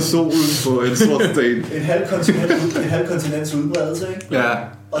 Jo, i solen på en sort sten. Et halvt kontinents udbredelse, ikke? Ja.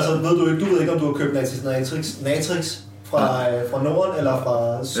 Og så ved du ved ikke, om du har købt Natrix fra Norden, eller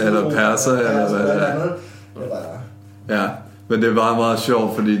fra Syd. Eller Perser, eller hvad det er. Ja, Men det var meget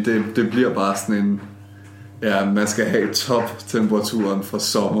sjovt, fordi det bliver bare sådan en... Ja, man skal have top-temperaturen fra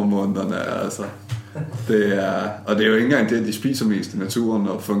sommermånederne, altså. Og det er jo ikke engang det, de spiser mest i naturen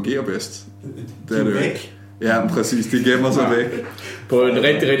og fungerer bedst. Det er det jo ikke. Ja, præcis. De gemmer sig væk. På en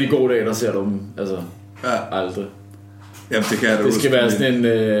rigtig, rigtig god dag, der ser du dem aldrig. Jamen, det kan jeg da det skal være sådan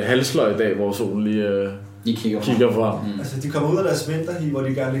en halvsløj dag, hvor solen lige kigger frem. Altså, de kommer ud af deres vinterhi, hvor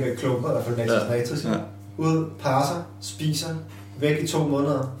de gerne ligger i klumper, der får natrisk. Ud, parser, spiser, væk i 2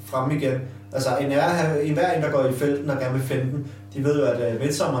 måneder, frem igen. Altså, enhver en, der går i felten og gerne vil finde den, de ved jo, at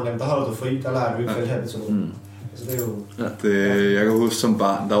midtsommeren, der holder du fri, der leger du ikke felthabitat. Altså, det er jo... jeg kan huske som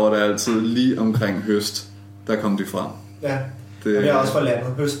barn, der var det altid lige omkring høst, der kom de frem. Ja, det er også for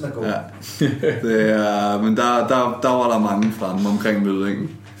landet. Høsten er god. Ja. Men der var der mange fremme omkring mødingen.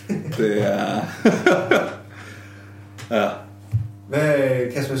 Det er... ja. Hvad,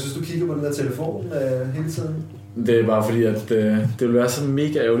 Kasper, jeg synes, du kigger på den der telefon hele tiden? Det er bare fordi, at det vil være så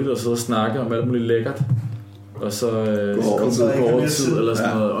mega ærgerligt at sidde og snakke om alt muligt lækkert. Og så gå over tid eller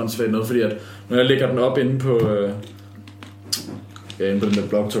sådan noget åndssvagt noget. Fordi at når jeg lægger den op inde på... inde på den der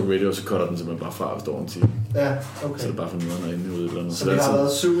Blog Talk Radio, så cutter den simpelthen bare fra, hvis det over en time. Ja, okay. Så er det bare for noget inde ude eller noget. Så det har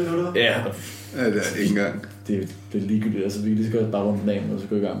været 7 minutter? Ja. Ja, det er ikke engang. Det er ligegyldigt. Altså, vi kan lige så godt bare rundt den af, og så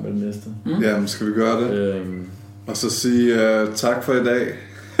gå i gang med det næste. Jamen, skal vi gøre det? Og så sige tak for i dag.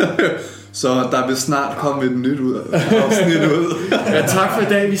 Så der vil snart komme et nyt afsnit ud. Ja, tak for i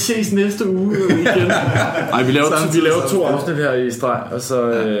dag. Vi ses næste uge igen. Ej, vi laver 2 afsnit her i streg, og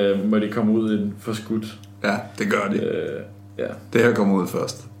så må de komme ud inden for skudt. Ja, det gør de. Ja. Det her kommer ud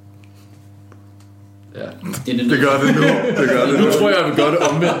først. Ja. Det gør det nu. Nu tror jeg vil gøre det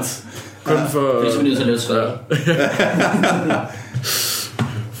omvendt. Kun for... Det er selvfølgelig så lidt svært.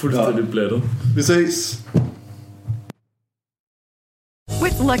 Fuldstændig blattet. Vi ses.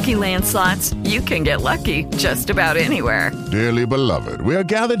 With Lucky Land Slots, you can get lucky just about anywhere. Dearly beloved, we are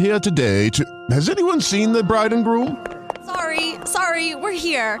gathered here today to... Has anyone seen the bride and groom? Sorry, we're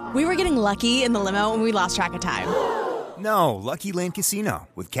here. We were getting lucky in the limo and we lost track of time. No, Lucky Land Casino,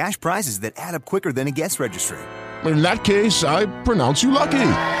 with cash prizes that add up quicker than a guest registry. In that case, I pronounce you lucky.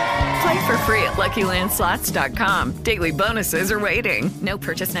 Play for free at LuckyLandSlots.com. Daily bonuses are waiting. No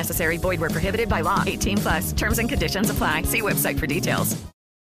purchase necessary. Void where prohibited by law. 18+. Terms and conditions apply. See website for details.